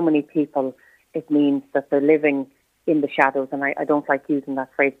for so many people, it means that they're living in the shadows, and I don't like using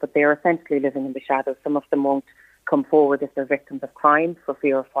that phrase, but they are essentially living in the shadows. Some of them won't come forward if they're victims of crime for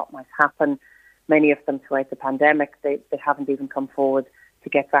fear of what might happen. Many of them throughout the pandemic, they haven't even come forward to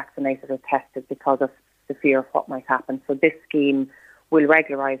get vaccinated or tested because of the fear of what might happen. So this scheme will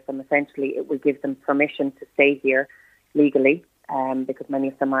regularise them. Essentially, it will give them permission to stay here legally, because many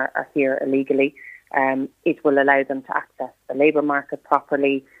of them are here illegally. It will allow them to access the labour market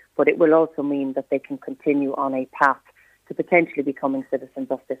properly, but it will also mean that they can continue on a path to potentially becoming citizens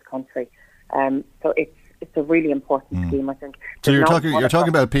of this country. So it's a really important scheme, I think. So you're talking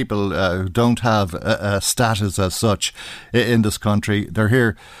about people who don't have a status as such in this country. They're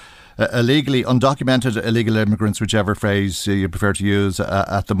here illegally, undocumented illegal immigrants, whichever phrase you prefer to use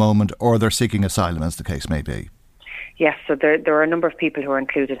at the moment, or they're seeking asylum, as the case may be. Yes, so there are a number of people who are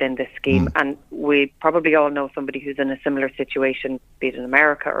included in this scheme, and we probably all know somebody who's in a similar situation, be it in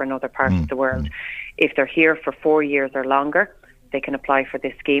America or in other parts of the world. If they're here for 4 years or longer, they can apply for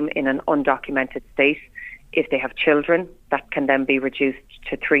this scheme in an undocumented state. If they have children, that can then be reduced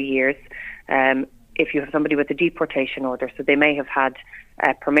to 3 years. If you have somebody with a deportation order, so they may have had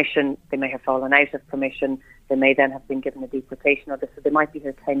permission, they may have fallen out of permission, they may then have been given a deportation order, so they might be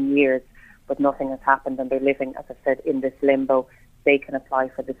here 10 years, but nothing has happened and they're living, as I said, in this limbo. They can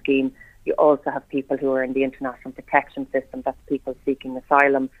apply for the scheme. You also have people who are in the international protection system, that's people seeking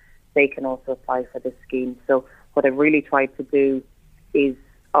asylum. They can also apply for this scheme. So what I've really tried to do is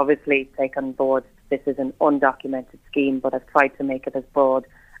obviously take on board this is an undocumented scheme, but I've tried to make it as broad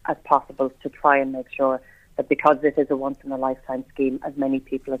as possible to try and make sure that because this is a once-in-a-lifetime scheme, as many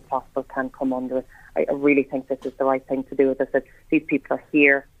people as possible can come under it. I really think this is the right thing to do. As I said, these people are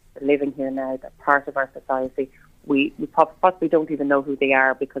here, they're living here now, they're part of our society. We possibly don't even know who they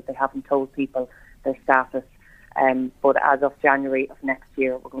are because they haven't told people their status. But as of January of next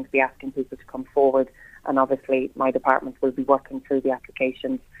year, we're going to be asking people to come forward, and obviously my department will be working through the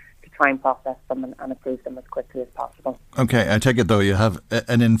applications to try and process them and approve them as quickly as possible. Okay, I take it though you have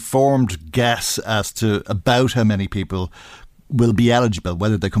an informed guess as to about how many people will be eligible,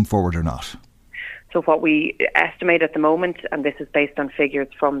 whether they come forward or not. So what we estimate at the moment, and this is based on figures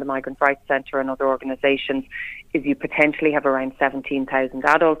from the Migrant Rights Centre and other organisations, is you potentially have around 17,000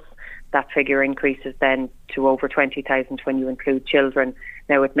 adults. That figure increases then to over 20,000 when you include children.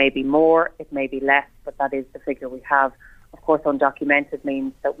 Now it may be more, it may be less, but that is the figure we have. Of course, undocumented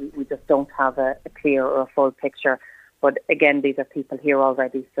means that we just don't have a clear or a full picture. But again, these are people here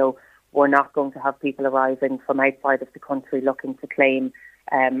already, so we're not going to have people arriving from outside of the country looking to claim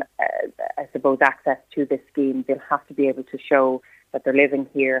I suppose, access to this scheme. They'll have to be able to show that they're living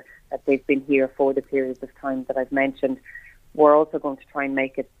here, that they've been here for the periods of time that I've mentioned. We're also going to try and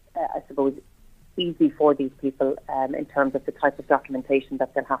make it, I suppose, easy for these people in terms of the type of documentation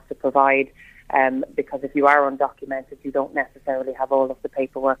that they'll have to provide, because if you are undocumented, you don't necessarily have all of the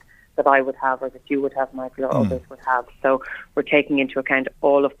paperwork that I would have or that you would have, Michael, or others would have. So we're taking into account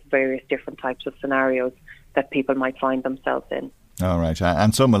all of the various different types of scenarios that people might find themselves in. All right.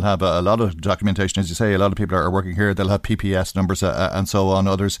 And some will have a lot of documentation. As you say, a lot of people are working here. They'll have PPS numbers and so on.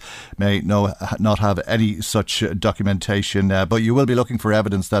 Others may not have any such documentation. But you will be looking for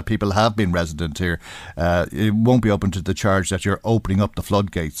evidence that people have been resident here. It won't be open to the charge that you're opening up the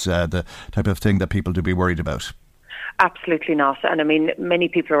floodgates, the type of thing that people do be worried about. Absolutely not. And I mean, many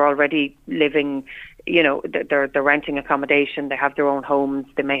people are already living, you know, they're renting accommodation, they have their own homes,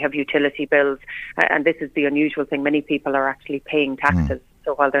 they may have utility bills. And this is the unusual thing. Many people are actually paying taxes.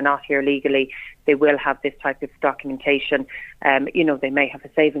 So while they're not here legally, they will have this type of documentation. You know, they may have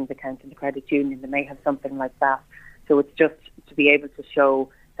a savings account in the credit union, they may have something like that. So it's just to be able to show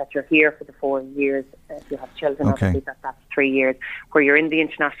that you're here for the 4 years. If you have children, obviously that's 3 years. Where you're in the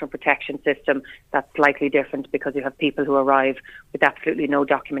international protection system, that's slightly different because you have people who arrive with absolutely no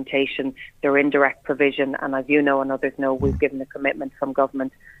documentation. They're in direct provision, and as you know and others know, we've given a commitment from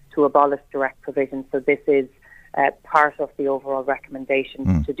government to abolish direct provision. So this is part of the overall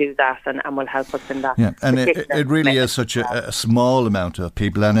recommendation to do that, and will help us in that. Yeah, and it really is such a small amount of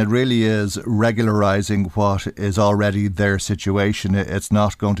people, and it really is regularising what is already their situation. It's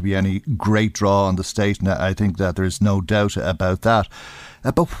not going to be any great draw on the state, and I think that there's no doubt about that.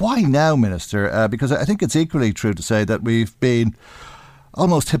 But why now, Minister? Because I think it's equally true to say that we've been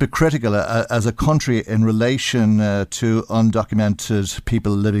almost hypocritical as a country in relation to undocumented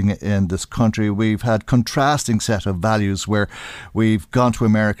people living in this country. We've had contrasting set of values where we've gone to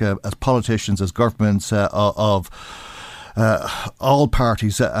America as politicians, as governments of all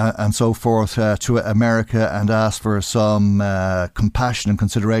parties and so forth to America and ask for some compassion and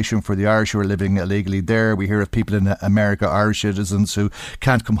consideration for the Irish who are living illegally there. We hear of people in America, Irish citizens, who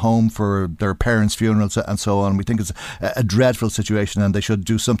can't come home for their parents' funerals and so on. We think it's a dreadful situation and they should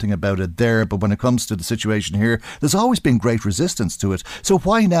do something about it there. But when it comes to the situation here, there's always been great resistance to it. So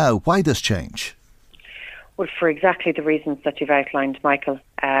why now? Why this change? Well, for exactly the reasons that you've outlined, Michael.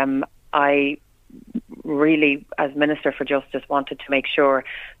 I really, as Minister for Justice, wanted to make sure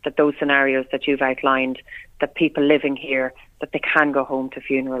that those scenarios that you've outlined, that people living here, that they can go home to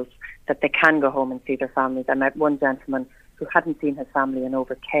funerals, that they can go home and see their families. I met one gentleman who hadn't seen his family in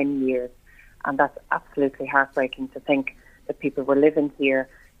over 10 years, and that's absolutely heartbreaking to think that people were living here,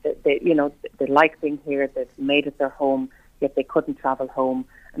 that they like being here, they've made it their home, yet they couldn't travel home.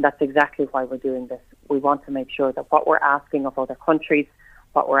 And that's exactly why we're doing this. We want to make sure that what we're asking of other countries,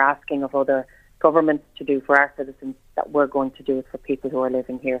 what we're asking of other governments to do for our citizens, that we're going to do it for people who are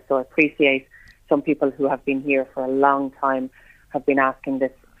living here. So I appreciate some people who have been here for a long time, have been asking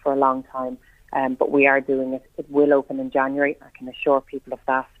this for a long time, but we are doing it. It will open in January. I can assure people of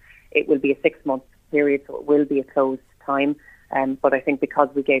that. It will be a 6-month period, so it will be a closed time. But I think because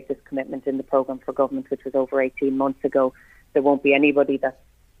we gave this commitment in the programme for government, which was over 18 months ago, there won't be anybody that's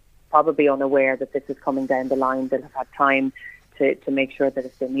probably unaware that this is coming down the line. They'll have had time to make sure that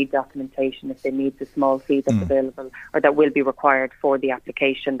if they need documentation, if they need the small fee that's available or that will be required for the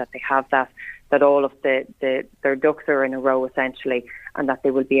application, that they have that all of their ducks are in a row essentially, and that they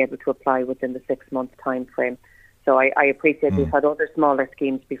will be able to apply within the 6-month time frame. So I appreciate we've had other smaller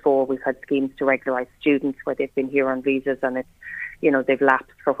schemes before. We've had schemes to regularise students where they've been here on visas and it's, they've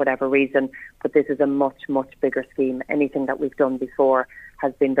lapsed for whatever reason. But this is a much, much bigger scheme. Anything that we've done before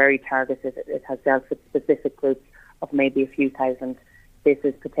has been very targeted. It has dealt with specific groups of maybe a few thousand. This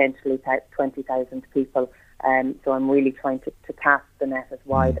is potentially 20,000 people. So I'm really trying to cast the net as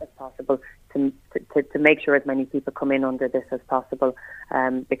wide as possible to make sure as many people come in under this as possible,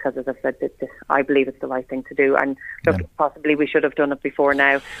 because as I've said, I believe it's the right thing to do. And look, possibly we should have done it before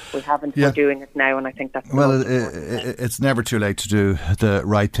now. We haven't. We're doing it now, and I think that's it's never too late to do the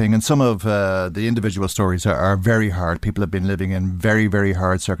right thing. And some of the individual stories are very hard. People have been living in very, very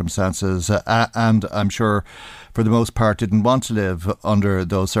hard circumstances, and I'm sure for the most part didn't want to live under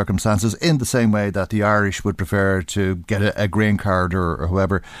those circumstances in the same way that the Irish would prefer to get a green card or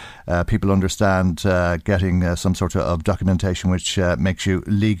whoever. People understand getting some sort of documentation which makes you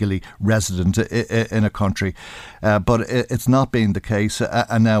legally resident in a country. But it's not been the case,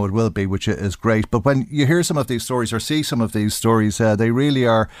 and now it will be, which is great. But when you hear some of these stories or see some of these stories, they really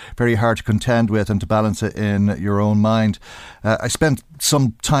are very hard to contend with and to balance it in your own mind. I spent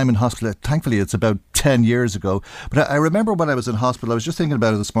some time in hospital. Thankfully, it's about 10 years ago. But I remember when I was in hospital, I was just thinking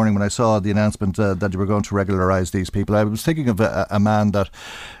about it this morning when I saw the announcement that you were going to regularise these people. I was thinking of a man that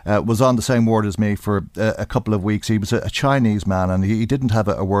was on the same ward as me for a couple of weeks. He was a Chinese man and he didn't have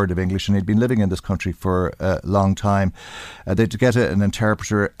a word of English, and he'd been living in this country for a long time. They had to get an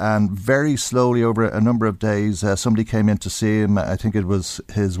interpreter, and very slowly over a number of days somebody came in to see him. I think it was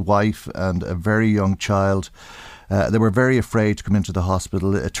his wife and a very young child. They were very afraid to come into the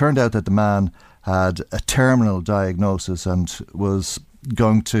hospital. It turned out that the man had a terminal diagnosis and was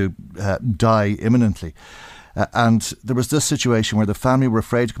going to die imminently. And there was this situation where the family were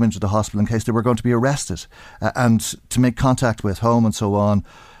afraid to come into the hospital in case they were going to be arrested. And to make contact with home and so on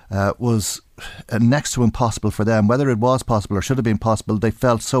was next to impossible for them. Whether it was possible or should have been possible, they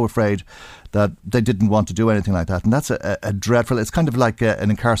felt so afraid that they didn't want to do anything like that. And that's a dreadful, it's kind of like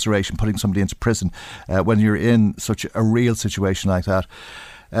an incarceration, putting somebody into prison when you're in such a real situation like that.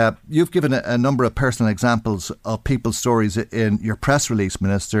 You've given a number of personal examples of people's stories in your press release,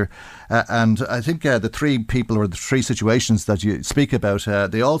 Minister, and I think the three people or the three situations that you speak about,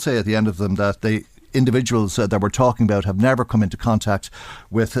 they all say at the end of them that they individuals that we're talking about have never come into contact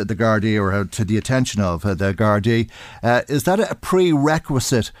with the Gardaí or to the attention of the Gardaí. Is that a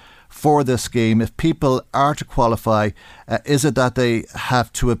prerequisite for this scheme? If people are to qualify, is it that they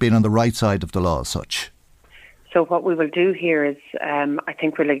have to have been on the right side of the law as such? So what we will do here is, I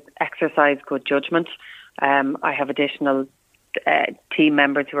think we'll exercise good judgment. I have additional team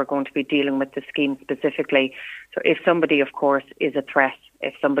members who are going to be dealing with the scheme specifically. So if somebody, of course, is a threat,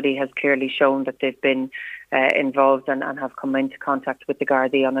 if somebody has clearly shown that they've been involved and have come into contact with the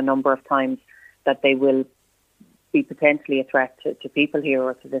Gardaí on a number of times, that they will be potentially a threat to people here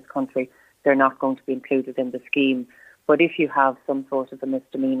or to this country, they're not going to be included in the scheme. But if you have some sort of a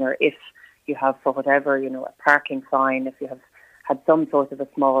misdemeanour, if you have, for whatever, a parking fine, if you have had some sort of a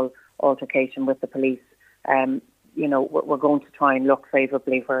small altercation with the police, we're going to try and look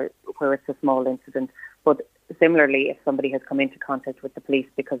favourably where it's a small incident. But similarly, if somebody has come into contact with the police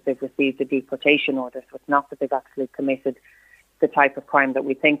because they've received a deportation order, so it's not that they've actually committed the type of crime that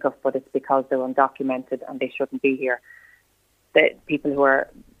we think of, but it's because they're undocumented and they shouldn't be here, the people who are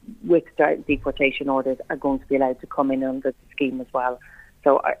with deportation orders are going to be allowed to come in under the scheme as well.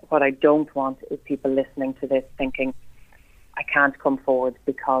 So what I don't want is people listening to this thinking, I can't come forward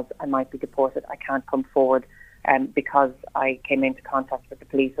because I might be deported. I can't come forward because I came into contact with the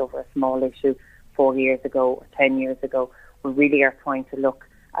police over a small issue 4 years ago or 10 years ago. We really are trying to look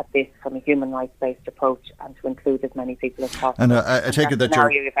at this from a human rights-based approach and to include as many people as possible. And I take it that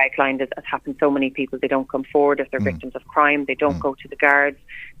scenario you've outlined has happened. So many people, they don't come forward if they're victims of crime. They don't go to the guards.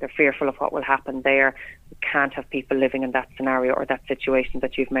 They're fearful of what will happen there. We can't have people living in that scenario or that situation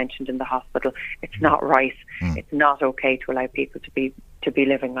that you've mentioned in the hospital. It's not right. It's not okay to allow people to be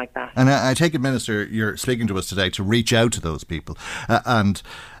living like that. And I take it, Minister, you're speaking to us today to reach out to those people and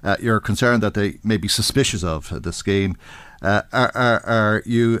you're concerned that they may be suspicious of the scheme. Are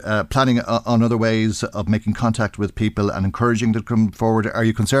you planning on other ways of making contact with people and encouraging them to come forward? Are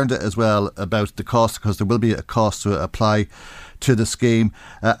you concerned as well about the cost, because there will be a cost to apply to the scheme?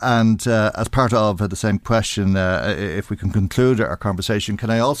 And as part of the same question, if we can conclude our conversation,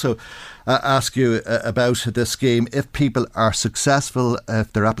 can I also ask you about this scheme? If people are successful,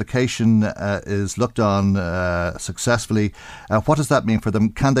 if their application is looked on successfully, what does that mean for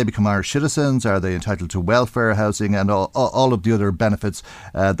them? Can they become Irish citizens? Are they entitled to welfare, housing and all of the other benefits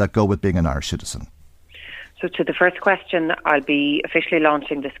that go with being an Irish citizen? So to the first question, I'll be officially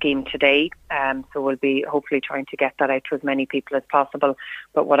launching the scheme today. So we'll be hopefully trying to get that out to as many people as possible.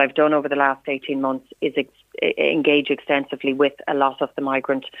 But what I've done over the last 18 months is engage extensively with a lot of the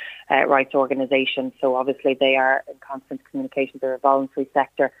migrant rights organisations. So obviously they are in constant communication. They're a voluntary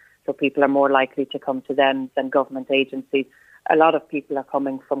sector, so people are more likely to come to them than government agencies. A lot of people are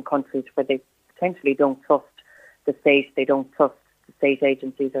coming from countries where they potentially don't trust the state. They don't trust the state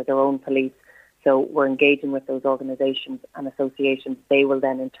agencies or their own police. So we're engaging with those organisations and associations. They will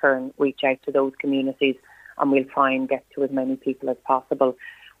then in turn reach out to those communities and we'll try and get to as many people as possible.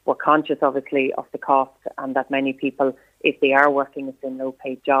 We're conscious obviously of the cost and that many people, if they are working, it's in low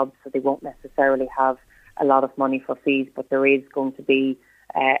paid jobs, so they won't necessarily have a lot of money for fees, but there is going to be,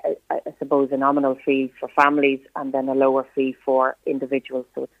 I suppose, a nominal fee for families and then a lower fee for individuals.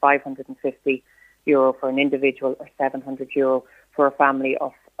 So it's €550 for an individual or €700 for a family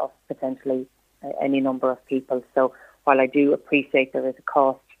of potentially any number of people. So while I do appreciate there is a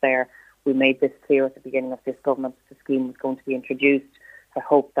cost there, we made this clear at the beginning of this government the scheme was going to be introduced. I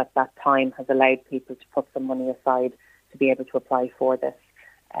hope that time has allowed people to put some money aside to be able to apply for this.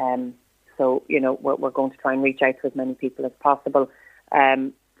 So, we're going to try and reach out to as many people as possible.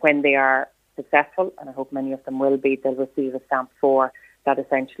 When they are successful, and I hope many of them will be, they'll receive a stamp 4 that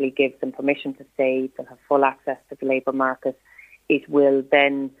essentially gives them permission to stay. They'll have full access to the labour market. It will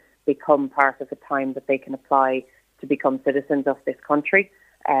then become part of the time that they can apply to become citizens of this country.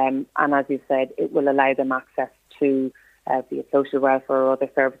 And as you said, it will allow them access to be it social welfare or other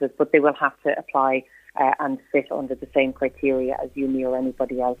services, but they will have to apply and fit under the same criteria as you, me or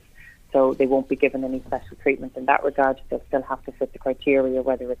anybody else. So they won't be given any special treatment in that regard. They'll still have to fit the criteria,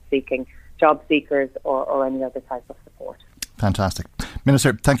 whether it's seeking job seekers or any other type of support. Fantastic.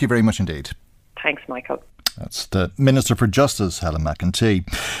 Minister, thank you very much indeed. Thanks, Michael. That's the Minister for Justice, Helen McEntee.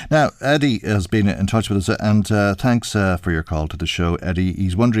 Now, Eddie has been in touch with us and thanks for your call to the show, Eddie.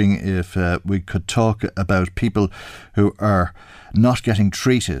 He's wondering if we could talk about people who are not getting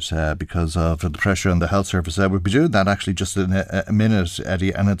treated because of the pressure on the health service. We'll be doing that actually just in a minute,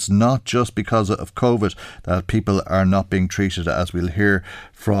 Eddie, and it's not just because of COVID that people are not being treated, as we'll hear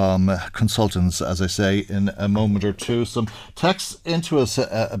from consultants, as I say, in a moment or two. Some texts into us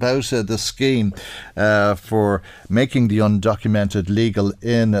about the scheme for making the undocumented legal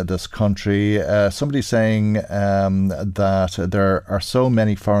in this country. Somebody saying that there are so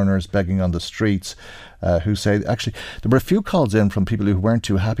many foreigners begging on the streets who say, actually, there were a few calls in from people who weren't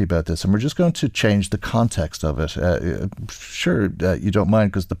too happy about this, and we're just going to change the context of it. Sure, you don't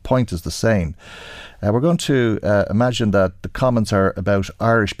mind, because the point is the same. We're going to imagine that the comments are about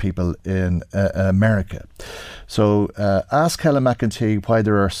Irish people in America. So ask Helen McEntee why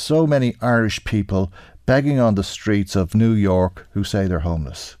there are so many Irish people begging on the streets of New York who say they're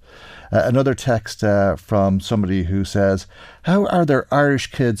homeless. Another text from somebody who says, how are there Irish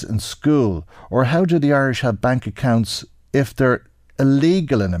kids in school? Or how do the Irish have bank accounts if they're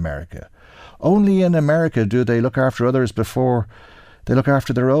illegal in America? Only in America do they look after others before they look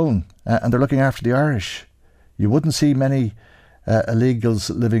after their own. And they're looking after the Irish. You wouldn't see many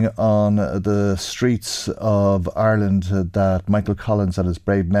illegals living on the streets of Ireland that Michael Collins and his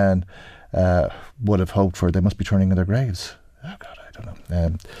brave men would have hoped for. They must be turning in their graves. Oh, God, I don't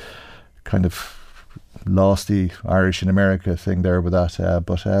know. Kind of lost the Irish in America thing there with that,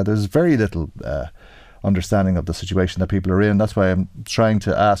 but there's very little understanding of the situation that people are in. That's why I'm trying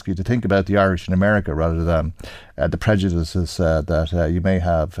to ask you to think about the Irish in America rather than the prejudices that you may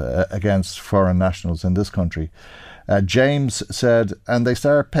have against foreign nationals in this country. James said, and they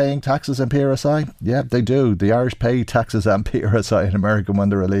start paying taxes and PRSI? Yeah, they do. The Irish pay taxes and PRSI in America when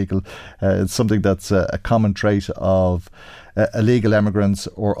they're illegal. It's something that's a common trait of illegal immigrants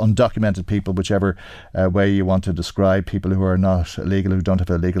or undocumented people, whichever way you want to describe people who are not illegal, who don't have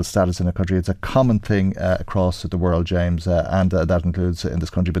a legal status in a country. It's a common thing across the world, James, and that includes in this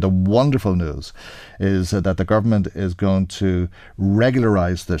country. But the wonderful news is that the government is going to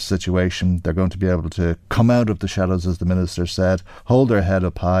regularise their situation. They're going to be able to come out of the shadows, as the Minister said, hold their head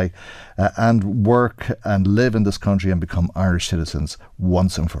up high and work and live in this country and become Irish citizens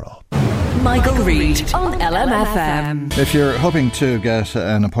once and for all. Michael Reid on LMFM. If you're hoping to get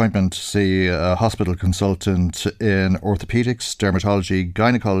an appointment to see a hospital consultant in orthopaedics, dermatology,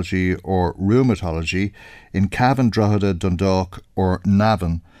 gynaecology or rheumatology in Cavan, Drogheda, Dundalk or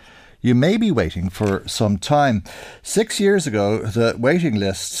Navan, you may be waiting for some time. 6 years ago, the waiting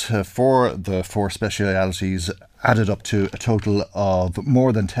list for the 4 specialities added up to a total of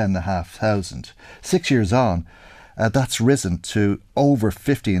more than 10,500. 6 years on, that's risen to over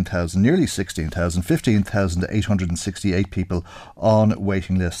 15,000, nearly 16,000, 15,868 people on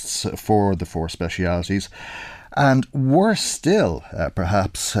waiting lists for the 4 specialities. And worse still,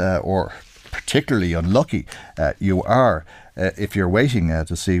 perhaps, or particularly unlucky you are, if you're waiting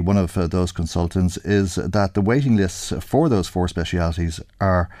to see one of those consultants, is that the waiting lists for those 4 specialities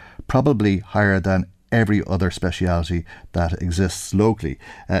are probably higher than every other speciality that exists locally.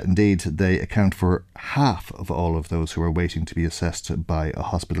 Indeed, they account for half of all of those who are waiting to be assessed by a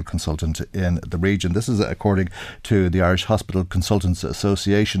hospital consultant in the region. This is according to the Irish Hospital Consultants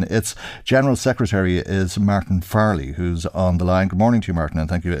Association. Its General Secretary is Martin Farley, who's on the line. Good morning to you, Martin, and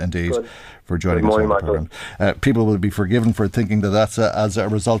thank you indeed for joining us on the programme. People will be forgiven for thinking that that's as a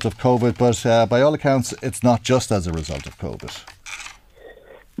result of COVID, but by all accounts, it's not just as a result of COVID.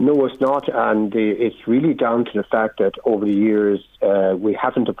 No, it's not, and it's really down to the fact that over the years we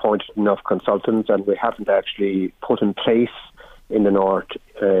haven't appointed enough consultants, and we haven't actually put in place in the North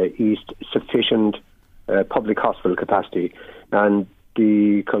East sufficient public hospital capacity. And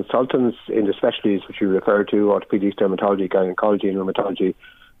the consultants in the specialties which you refer to, orthopaedics, dermatology, gynaecology and rheumatology,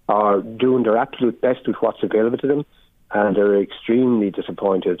 are doing their absolute best with what's available to them, and they're extremely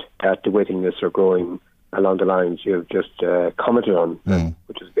disappointed that the waiting lists are growing along the lines you've just commented on,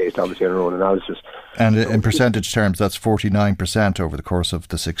 which is based obviously on our own analysis. And in percentage terms, that's 49% over the course of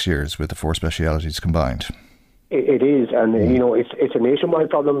the 6 years with the 4 specialities combined. It is, and you know, it's a nationwide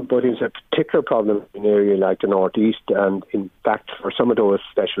problem, but it's a particular problem in an area like the North East, and in fact for some of those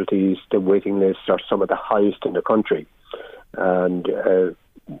specialties the waiting lists are some of the highest in the country. And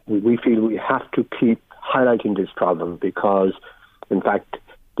we feel we have to keep highlighting this problem, because in fact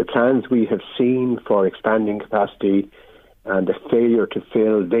the plans we have seen for expanding capacity and the failure to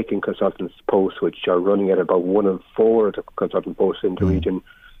fill vacant consultants posts, which are running at about 1 in 4 of the consultant posts in the region,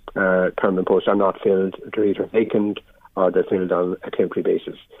 permanent posts are not filled. They're either vacant or they're filled on a temporary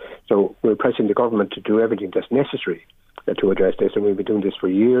basis. So we're pressing the government to do everything that's necessary to address this, and we've been doing this for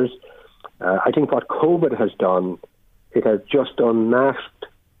years. I think what COVID has done, it has just unmasked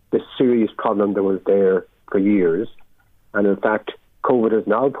the serious problem that was there for years, and in fact COVID has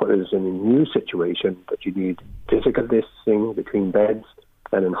now put us in a new situation that you need physical distancing between beds,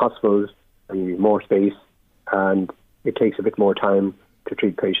 and in hospitals and you need more space, and it takes a bit more time to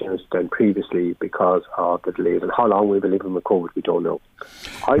treat patients than previously because of the delays. And how long we'll be living with COVID, we don't know.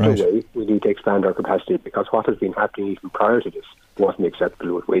 Either way, we need to expand our capacity, because what has been happening even prior to this wasn't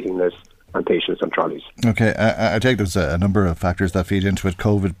acceptable with waiting lists and patients on trolleys. Okay, I take there's a number of factors that feed into it,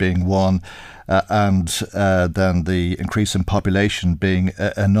 COVID being one, and then the increase in population being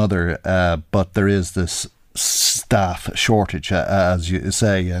another, but there is this staff shortage, as you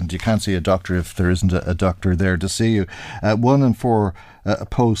say, and you can't see a doctor if there isn't a doctor there to see you. 1 in 4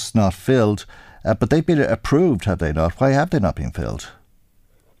 posts not filled, but they've been approved, have they not? Why have they not been filled?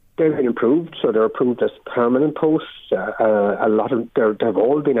 They've been approved, so they're approved as permanent posts. A lot of they've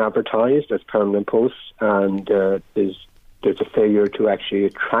all been advertised as permanent posts, and there's a failure to actually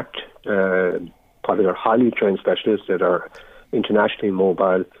attract popular, highly trained specialists that are internationally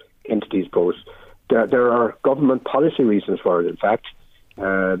mobile into these posts. There are government policy reasons for it, in fact,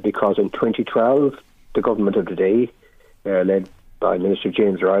 because in 2012, the government of the day, led by Minister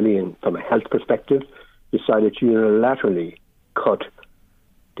James Riley, and from a health perspective, decided to unilaterally cut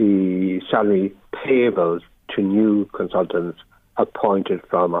the salary payables to new consultants appointed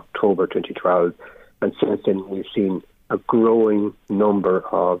from October 2012. And since then, we've seen a growing number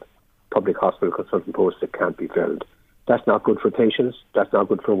of public hospital consultant posts that can't be filled. That's not good for patients. That's not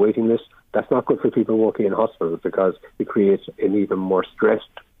good for waiting lists. That's not good for people working in hospitals, because it creates an even more stressed,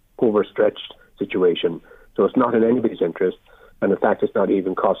 overstretched situation. So it's not in anybody's interest. And in fact, it's not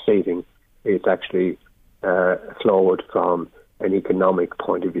even cost saving. It's actually flawed from an economic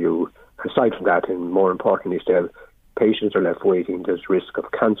point of view. Aside from that, and more importantly still, patients are left waiting. There's risk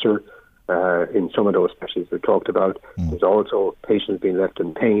of cancer in some of those specialties we talked about. There's also patients being left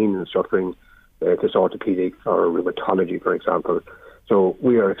in pain and suffering. This orthopedic or rheumatology, for example. So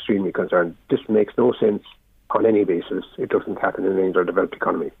we are extremely concerned. This makes no sense on any basis. It doesn't happen in any other developed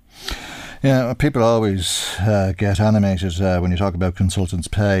economy. Yeah, people always get animated when you talk about consultants'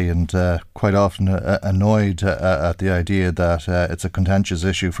 pay, and quite often annoyed at the idea that it's a contentious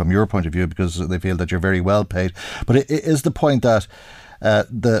issue from your point of view, because they feel that you're very well paid. But it is the point that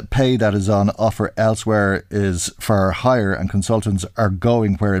the pay that is on offer elsewhere is far higher, and consultants are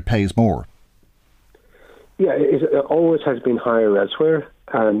going where it pays more. Yeah, it always has been higher elsewhere.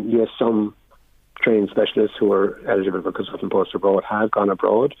 And yes, some trained specialists who are eligible for consultant posts abroad have gone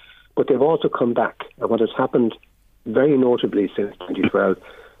abroad, but they've also come back. And what has happened very notably since 2012,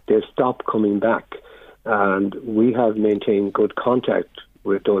 they've stopped coming back. And we have maintained good contact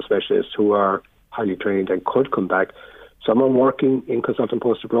with those specialists who are highly trained and could come back. Some are working in consultant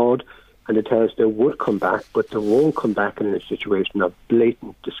posts abroad, and they tell us they would come back, but they won't come back in a situation of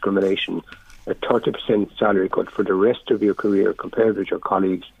blatant discrimination. A 30% salary cut for the rest of your career compared with your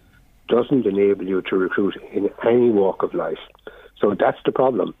colleagues doesn't enable you to recruit in any walk of life. So that's the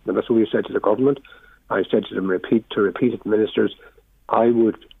problem. And that's what we've said to the government. I said to them repeated ministers, I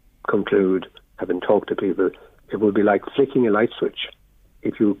would conclude, having talked to people, it would be like flicking a light switch.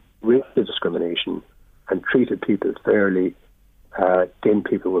 If you rid the discrimination and treated people fairly, then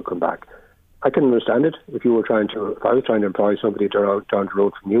people will come back. I can understand it. If I was trying to employ somebody down the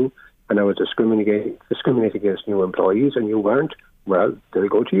road from you, and I was discriminating against new employees, and you weren't, well, they'll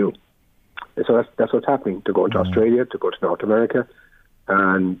go to you. And so that's what's happening. They're going to Australia, to go to North America,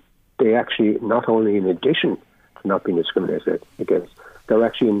 and they actually, not only in addition to not being discriminated against, they're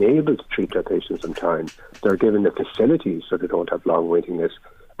actually enabled to treat their patients on time. They're given the facilities so they don't have long waiting lists,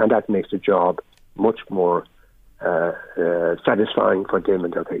 and that makes the job much more satisfying for them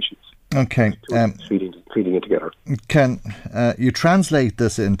and their patients. Okay. Feeding it together. Can you translate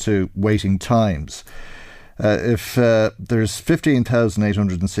this into waiting times? If there's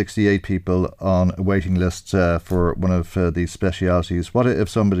 15,868 people on a waiting list for one of these specialities, what if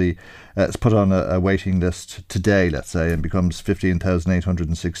somebody is put on a waiting list today, let's say, and becomes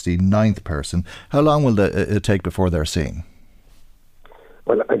 15,869th person? How long will it take before they're seen?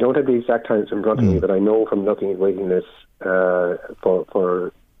 Well, I don't have the exact times in front of me, but I know from looking at waiting lists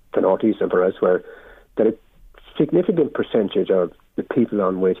for the North East and for elsewhere, that a significant percentage of the people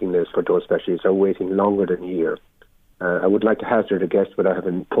on waiting lists for those specialties are waiting longer than a year. I would like to hazard a guess, but I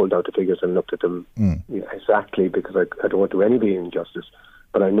haven't pulled out the figures and looked at them exactly, because I don't want to do anybody injustice.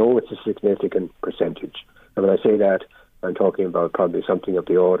 But I know it's a significant percentage. And when I say that, I'm talking about probably something of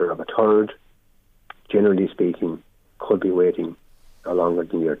the order of a third, generally speaking, could be waiting a longer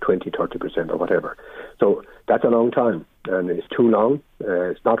than a year, 20, 30% or whatever. So that's a long time, and it's too long.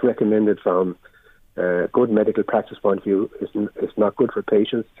 It's not recommended from a good medical practice point of view. It's not good for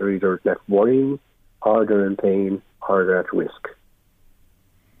patients. They're either left worrying, or they're in pain, or they're at risk.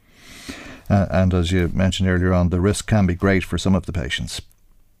 And as you mentioned earlier on, the risk can be great for some of the patients.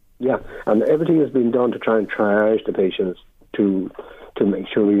 Yeah, and everything has been done to try and triage the patients to to make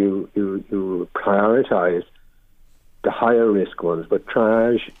sure you prioritise the higher risk ones. But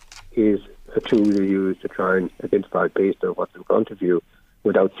triage is a tool you use to try and identify based on what's in front of you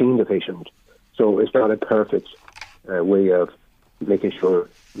without seeing the patient. So it's not a perfect way of making sure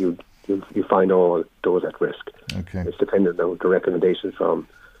you find all those at risk. Okay. It's dependent on the recommendations from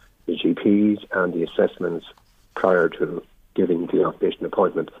the GPs and the assessments prior to giving the outpatient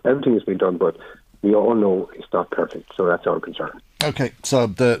appointment. Everything has been done, but we all know it's not perfect, so that's our concern. Okay, so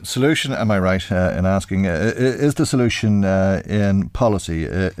the solution, am I right in asking, is the solution in policy,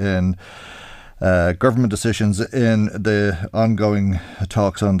 in government decisions, in the ongoing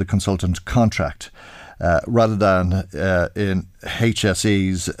talks on the consultant contract, rather than in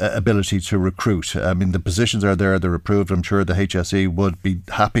HSE's ability to recruit? I mean, the positions are there, they're approved. I'm sure the HSE would be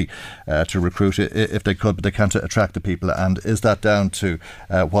happy to recruit if they could, but they can't attract the people. And is that down to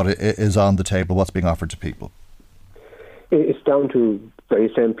what is on the table, what's being offered to people? It's down to, very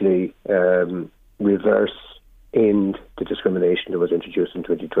simply, reverse end the discrimination that was introduced in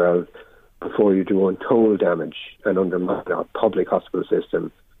 2012 before you do untold damage and undermine our public hospital system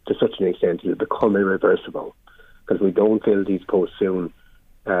to such an extent it will become irreversible. Because we don't fill these posts soon,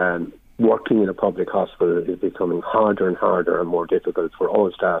 working in a public hospital is becoming harder and harder and more difficult for all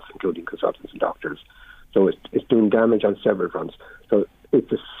staff, including consultants and doctors. So it's doing damage on several fronts. So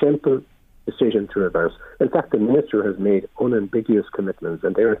it's a simple decision to reverse. In fact, the Minister has made unambiguous commitments,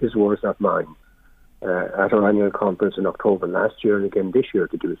 and they're his words, not mine, at our annual conference in October last year and again this year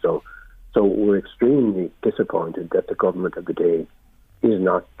to do so. So we're extremely disappointed that the government of the day is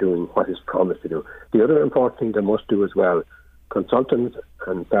not doing what is promised to do. The other important thing they must do as well, consultants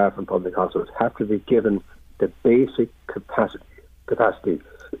and staff in public hospitals have to be given the basic capacity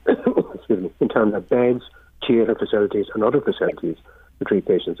excuse me, in terms of beds, theatre facilities and other facilities to treat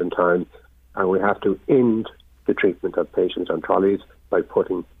patients in time. And we have to end the treatment of patients on trolleys by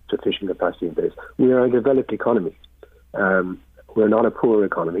putting sufficient capacity in place. We are a developed economy. We're not a poor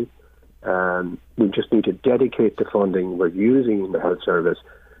economy. We just need to dedicate the funding we're using in the health service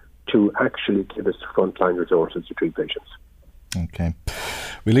to actually give us frontline resources to treat patients. Okay.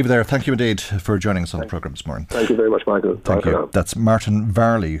 We leave it there. Thank you indeed for joining us on the programme this morning. Thank you very much, Michael. Thank you. That's Martin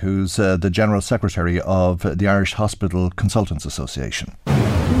Varley, who's the General Secretary of the Irish Hospital Consultants Association.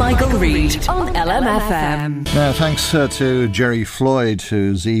 Michael Reid on LMFM. Now, thanks to Jerry Floyd,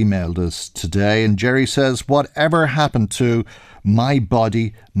 who's emailed us today. And Jerry says, whatever happened to my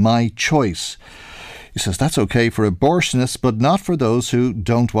body, my choice? He says that's okay for abortionists, but not for those who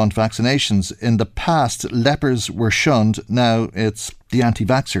don't want vaccinations. In the past, lepers were shunned. Now it's the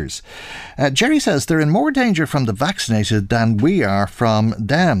anti-vaxxers. Jerry says they're in more danger from the vaccinated than we are from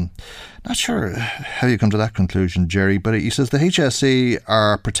them. Not sure how you come to that conclusion, Jerry, but he says the HSE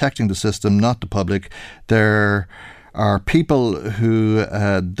are protecting the system, not the public. There are people who,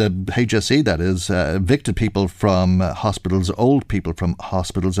 the HSE that is, evicted people from hospitals, old people from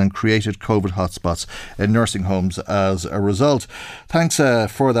hospitals, and created COVID hotspots in nursing homes as a result. Thanks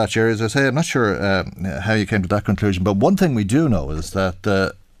for that, Jerry. As I say, I'm not sure how you came to that conclusion, but one thing we do know is that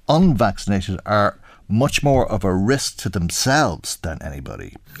the unvaccinated are much more of a risk to themselves than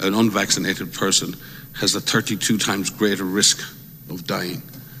anybody. An unvaccinated person has a 32 times greater risk of dying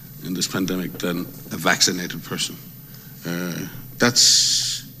in this pandemic than a vaccinated person.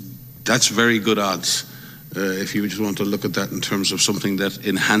 That's very good odds if you just want to look at that in terms of something that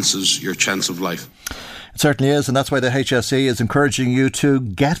enhances your chance of life. It certainly is, and that's why the HSE is encouraging you to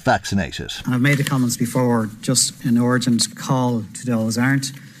get vaccinated. And I've made the comments before, just an urgent call to those who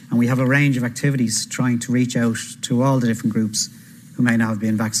aren't. And we have a range of activities trying to reach out to all the different groups who may not have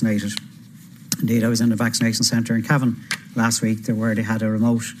been vaccinated. Indeed, I was in a vaccination centre in Cavan last week where they had a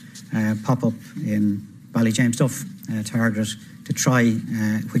remote pop-up in Ballyjames-Duff targeted to try,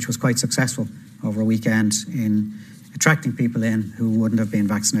 which was quite successful over a weekend in attracting people in who wouldn't have been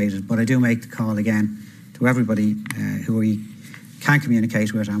vaccinated. But I do make the call again to everybody who we can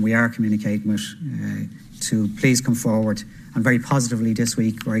communicate with, and we are communicating with, to please come forward. And very positively this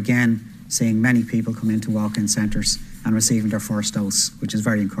week, we're again seeing many people come into walk-in centres and receiving their first dose, which is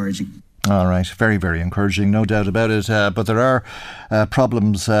very encouraging. All right, very, very encouraging, no doubt about it. But there are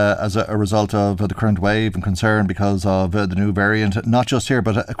problems as a result of the current wave and concern because of the new variant, not just here,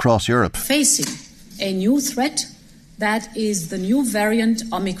 but across Europe. Facing a new threat, that is the new variant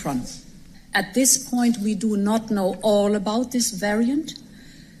Omicron. At this point, we do not know all about this variant,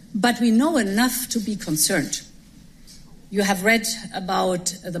 but we know enough to be concerned. You have read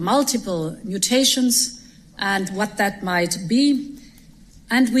about the multiple mutations and what that might be.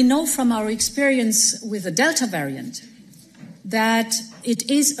 And we know from our experience with the Delta variant that it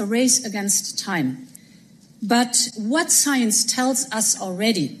is a race against time. But what science tells us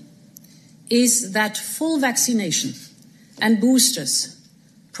already is that full vaccination and boosters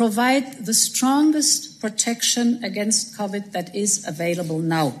provide the strongest protection against COVID that is available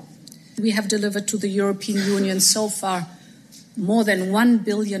now. We have delivered to the European Union so far more than 1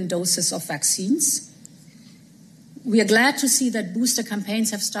 billion doses of vaccines. We are glad to see that booster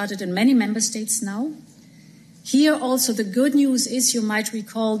campaigns have started in many member states now. Here also the good news is, you might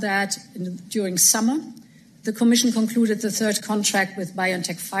recall that during summer, the Commission concluded the third contract with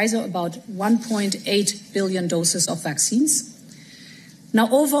BioNTech Pfizer, about 1.8 billion doses of vaccines. Now,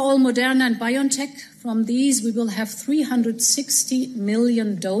 overall, Moderna and BioNTech, from these we will have 360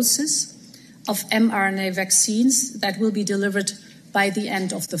 million doses of mRNA vaccines that will be delivered by the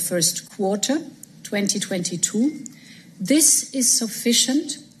end of the first quarter, 2022. This is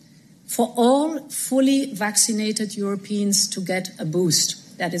sufficient for all fully vaccinated Europeans to get a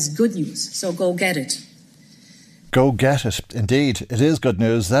boost. That is good news, so go get it. Go get it. Indeed, it is good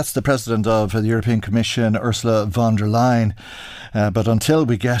news. That's the President of the European Commission, Ursula von der Leyen. But until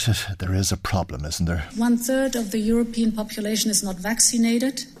we get it, there is a problem, isn't there? 1/3 of the European population is not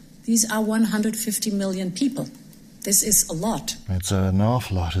vaccinated. These are 150 million people. This is a lot. It's an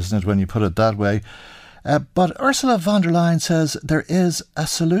awful lot, isn't it, when you put it that way? But Ursula von der Leyen says there is a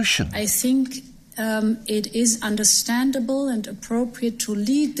solution. I think it is understandable and appropriate to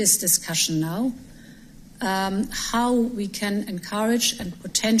lead this discussion now. How we can encourage and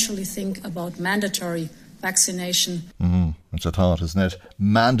potentially think about mandatory vaccination. It's a thought, isn't it?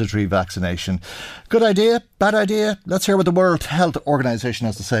 Mandatory vaccination. Good idea? Bad idea? Let's hear what the World Health Organization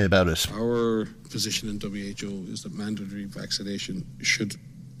has to say about it. Our position in WHO is that mandatory vaccination should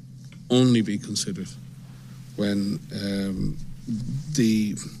only be considered when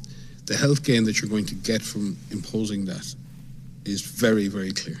the health gain that you're going to get from imposing that is very,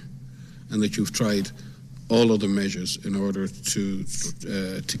 very clear, and that you've tried all other measures in order to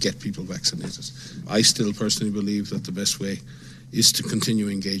get people vaccinated. I still personally believe that the best way is to continue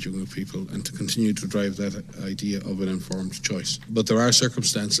engaging with people and to continue to drive that idea of an informed choice. But there are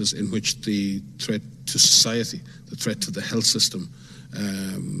circumstances in which the threat to society, the threat to the health system,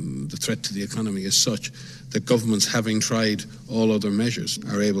 the threat to the economy is such that governments, having tried all other measures,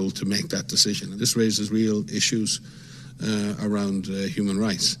 are able to make that decision. And this raises real issues around human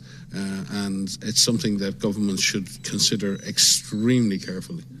rights. And it's something that governments should consider extremely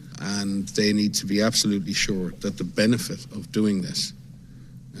carefully. And they need to be absolutely sure that the benefit of doing this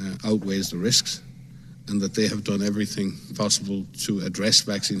outweighs the risks, and that they have done everything possible to address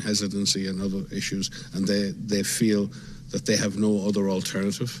vaccine hesitancy and other issues, and they feel that they have no other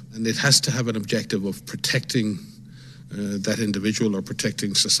alternative. And it has to have an objective of protecting that individual, or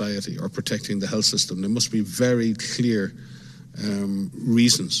protecting society, or protecting the health system. There must be very clear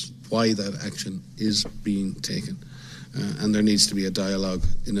reasons why that action is being taken. And there needs to be a dialogue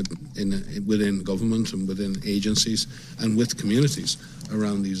within government and within agencies and with communities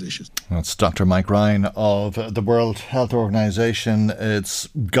around these issues. That's Dr. Mike Ryan of the World Health Organization. It's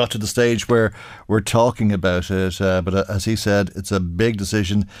got to the stage where we're talking about it, but as he said, it's a big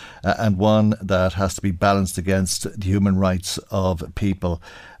decision and one that has to be balanced against the human rights of people,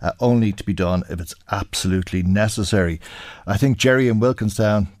 only to be done if it's absolutely necessary. I think Jerry in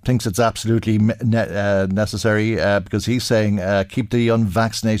Wilkinstown thinks it's absolutely necessary because he's saying keep the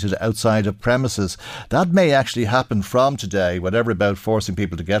unvaccinated outside of premises. That may actually happen from today, whatever about forcing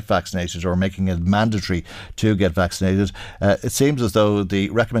people to get vaccinated or making it mandatory to get vaccinated. It seems as though the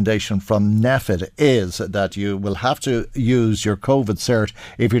recommendation from NPHET is that you will have to use your COVID cert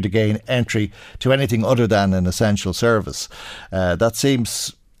if you're to gain entry to anything other than an essential service. That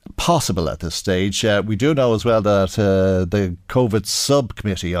seems possible at this stage. We do know as well that the COVID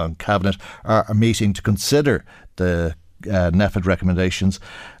subcommittee on Cabinet are meeting to consider the NPHET recommendations,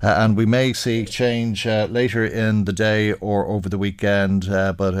 and we may see change later in the day or over the weekend,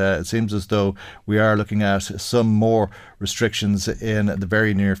 but it seems as though we are looking at some more restrictions in the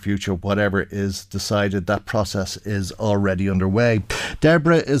very near future. Whatever is decided, that process is already underway.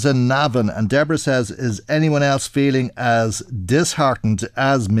 Deborah is in Navan, and Deborah says, is anyone else feeling as disheartened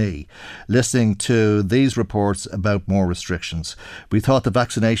as me listening to these reports about more restrictions? We thought the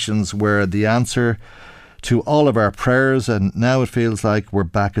vaccinations were the answer to all of our prayers, and now it feels like we're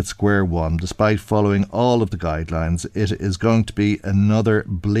back at square one. Despite following all of the guidelines, it is going to be another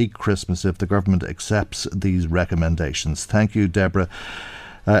bleak Christmas if the government accepts these recommendations. Thank you, Deborah.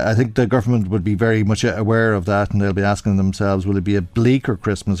 I think the government would be very much aware of that, and they'll be asking themselves, will it be a bleaker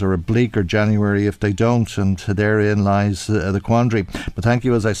Christmas or a bleaker January if they don't? And therein lies the quandary. But thank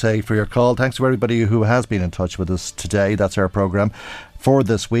you, as I say, for your call. Thanks to everybody who has been in touch with us today. That's our programme. for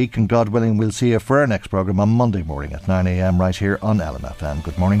this week, and God willing, we'll see you for our next programme on Monday morning at 9 a.m. right here on LMFM.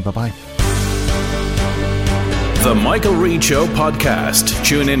 Good morning, bye-bye. The Michael Reid Show podcast.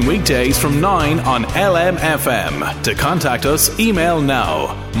 Tune in weekdays from 9 on LMFM. To contact us, email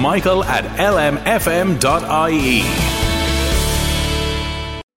now, michael@lmfm.ie.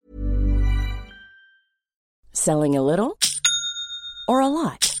 Selling a little or a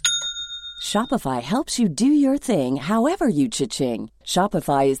lot? Shopify helps you do your thing however you cha-ching.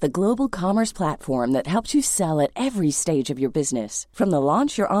 Shopify is the global commerce platform that helps you sell at every stage of your business. From the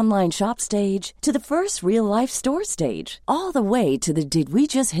launch your online shop stage to the first real-life store stage, all the way to the did we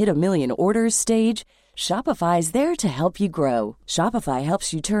just hit a million orders stage. Shopify is there to help you grow. Shopify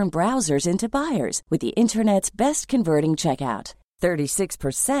helps you turn browsers into buyers with the internet's best converting checkout.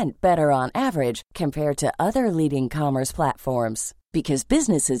 36% better on average compared to other leading commerce platforms. Because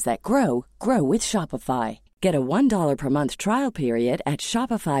businesses that grow, grow with Shopify. Get a $1 per month trial period at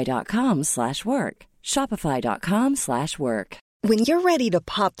shopify.com/work. Shopify.com/work. When you're ready to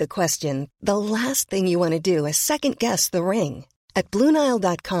pop the question, the last thing you want to do is second-guess the ring. At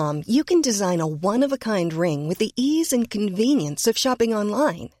BlueNile.com, you can design a one-of-a-kind ring with the ease and convenience of shopping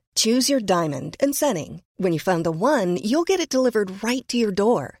online. Choose your diamond and setting. When you find the one, you'll get it delivered right to your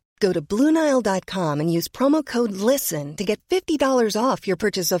door. Go to BlueNile.com and use promo code LISTEN to get $50 off your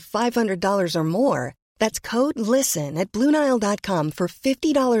purchase of $500 or more. That's code LISTEN at BlueNile.com for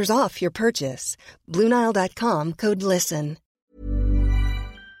 $50 off your purchase. BlueNile.com, code LISTEN.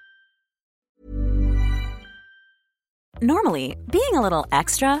 Normally, being a little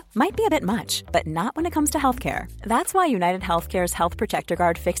extra might be a bit much, but not when it comes to healthcare. That's why United Healthcare's Health Protector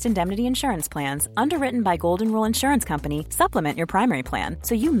Guard fixed indemnity insurance plans, underwritten by Golden Rule Insurance Company, supplement your primary plan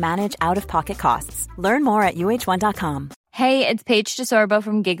so you manage out-of-pocket costs. Learn more at uh1.com. Hey, it's Paige DeSorbo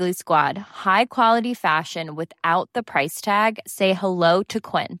from Giggly Squad. High quality fashion without the price tag. Say hello to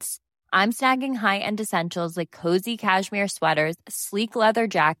Quince. I'm snagging high-end essentials like cozy cashmere sweaters, sleek leather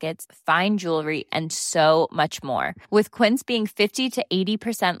jackets, fine jewelry, and so much more. With Quince being 50 to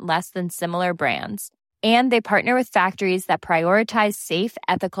 80% less than similar brands. And they partner with factories that prioritize safe,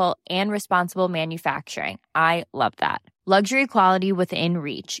 ethical, and responsible manufacturing. I love that. Luxury quality within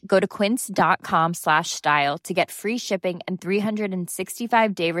reach. Go to quince.com/style to get free shipping and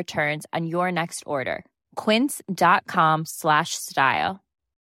 365-day returns on your next order. Quince.com/style.